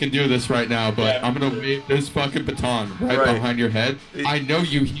to fucking do this right now, but Yeah. I'm gonna wave this fucking baton right behind your head. I know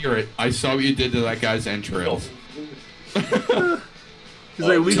you hear it. I saw what you did to that guy's entrails. He's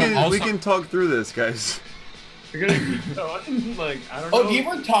like, we So can talk through this, guys. You're gonna keep going? Like, I don't know. Oh, do you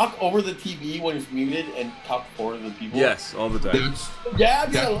ever talk over the TV when it's muted and talk for the people? Yes, all the time. Yeah,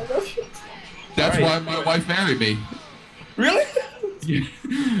 dude, Yeah. I love that shit. That's All why right. my wife married me. Really?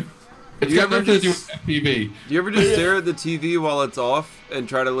 It's You got ever nothing to do just- with FPV. Do you ever just stare at the TV while it's off and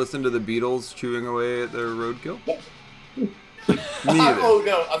try to listen to the Beatles chewing away at their roadkill? Neither. Oh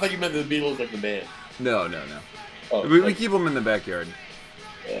no, I thought you meant the Beatles like the band. No. Oh, We like, keep them in the backyard.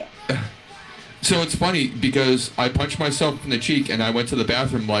 yeah. So it's funny because I punched myself in the cheek and I went to the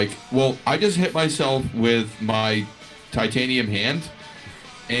bathroom like, well, I just hit myself with my titanium hand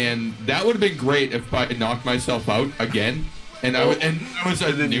and that would have been great if I knocked myself out again. And that was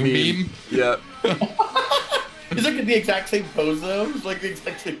a new meme. Yeah. It's like the exact same pose though. It's like the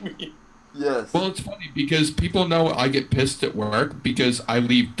exact same meme. Yes. Well, it's funny because people know I get pissed at work because I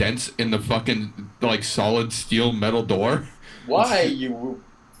leave dents in the fucking like solid steel metal door. Why, you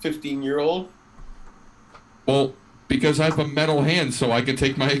 15-year-old? Well, because I have a metal hand, so I can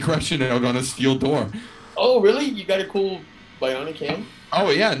take my aggression out on a steel door. Oh, really? You got a cool bionic hand?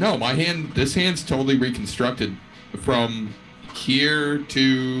 Oh yeah, no, this hand's totally reconstructed from here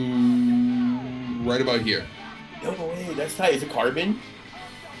to right about here. No way, that's tight. Is it carbon?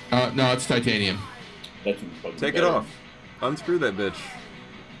 No, it's titanium. That's Take it off. Unscrew that bitch.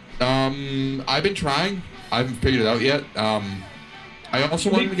 I've been trying. I haven't figured it out yet. I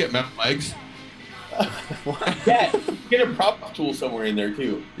also wanted to get metal legs. Yeah, get a prop tool somewhere in there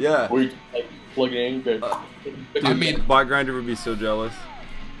too. Yeah. Where you like plug it in. Dude, I mean, Bot Grinder would be so jealous.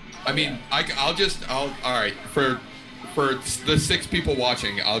 I mean, all right, for the 6 people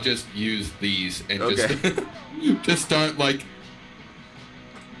watching, I'll just use these and just start like.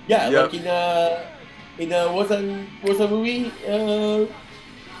 Yeah, Yep. like in what's that movie? Oh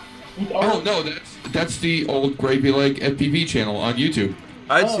no, that's the old Gravy Leg FPV channel on YouTube.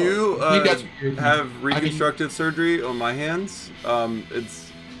 I too I think have reconstructive surgery on my hands.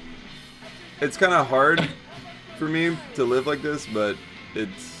 It's kind of hard for me to live like this, but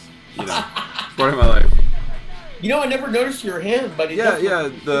it's it's part of my life. You know, I never noticed your hand, but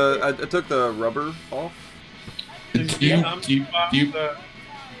I took the rubber off. Do you the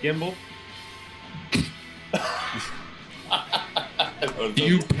gimbal? do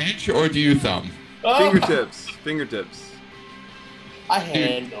you pinch or do you thumb? Fingertips. I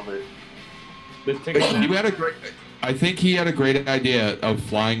hand over. I think he had a great idea of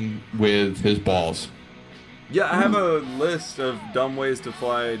flying with his balls. Yeah, I have a list of dumb ways to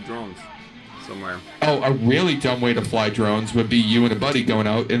fly drones somewhere. Oh, a really dumb way to fly drones would be you and a buddy going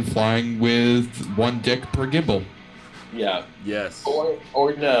out and flying with one dick per gimbal. Yeah. Yes.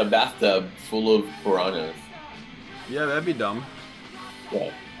 Or in a bathtub full of piranhas. Yeah, that'd be dumb.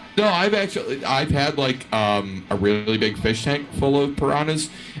 Yeah. No, I've had like a really big fish tank full of piranhas,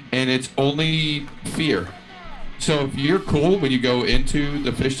 and it's only fear. So if you're cool when you go into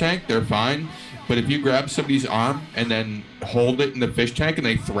the fish tank, they're fine. But if you grab somebody's arm and then hold it in the fish tank and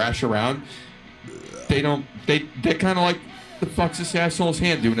they thrash around, they're kind of like, the fuck's this asshole's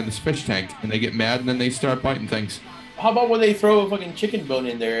hand doing in this fish tank? And they get mad and then they start biting things. How about when they throw a fucking chicken bone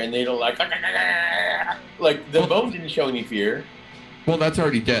in there and they don't like the bone didn't show any fear. Well, that's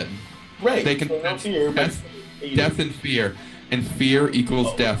already dead. Right. They can so no fear, death and fear, and fear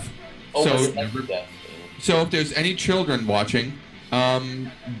equals death. So if there's any children watching,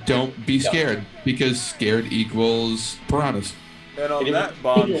 don't be scared, because scared equals piranhas. And on that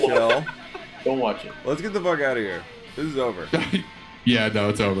bombshell, don't watch it. Let's get the fuck out of here. This is over. Yeah, no,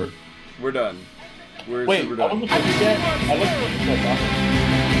 it's over. We're done. We're Wait, super done. Everybody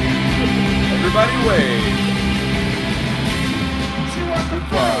wave.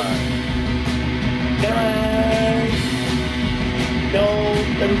 Goodbye. Guys, no,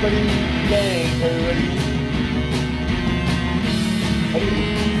 everybody, bang, everybody.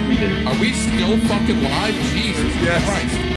 Are we still fucking live? Jesus Yes. Christ.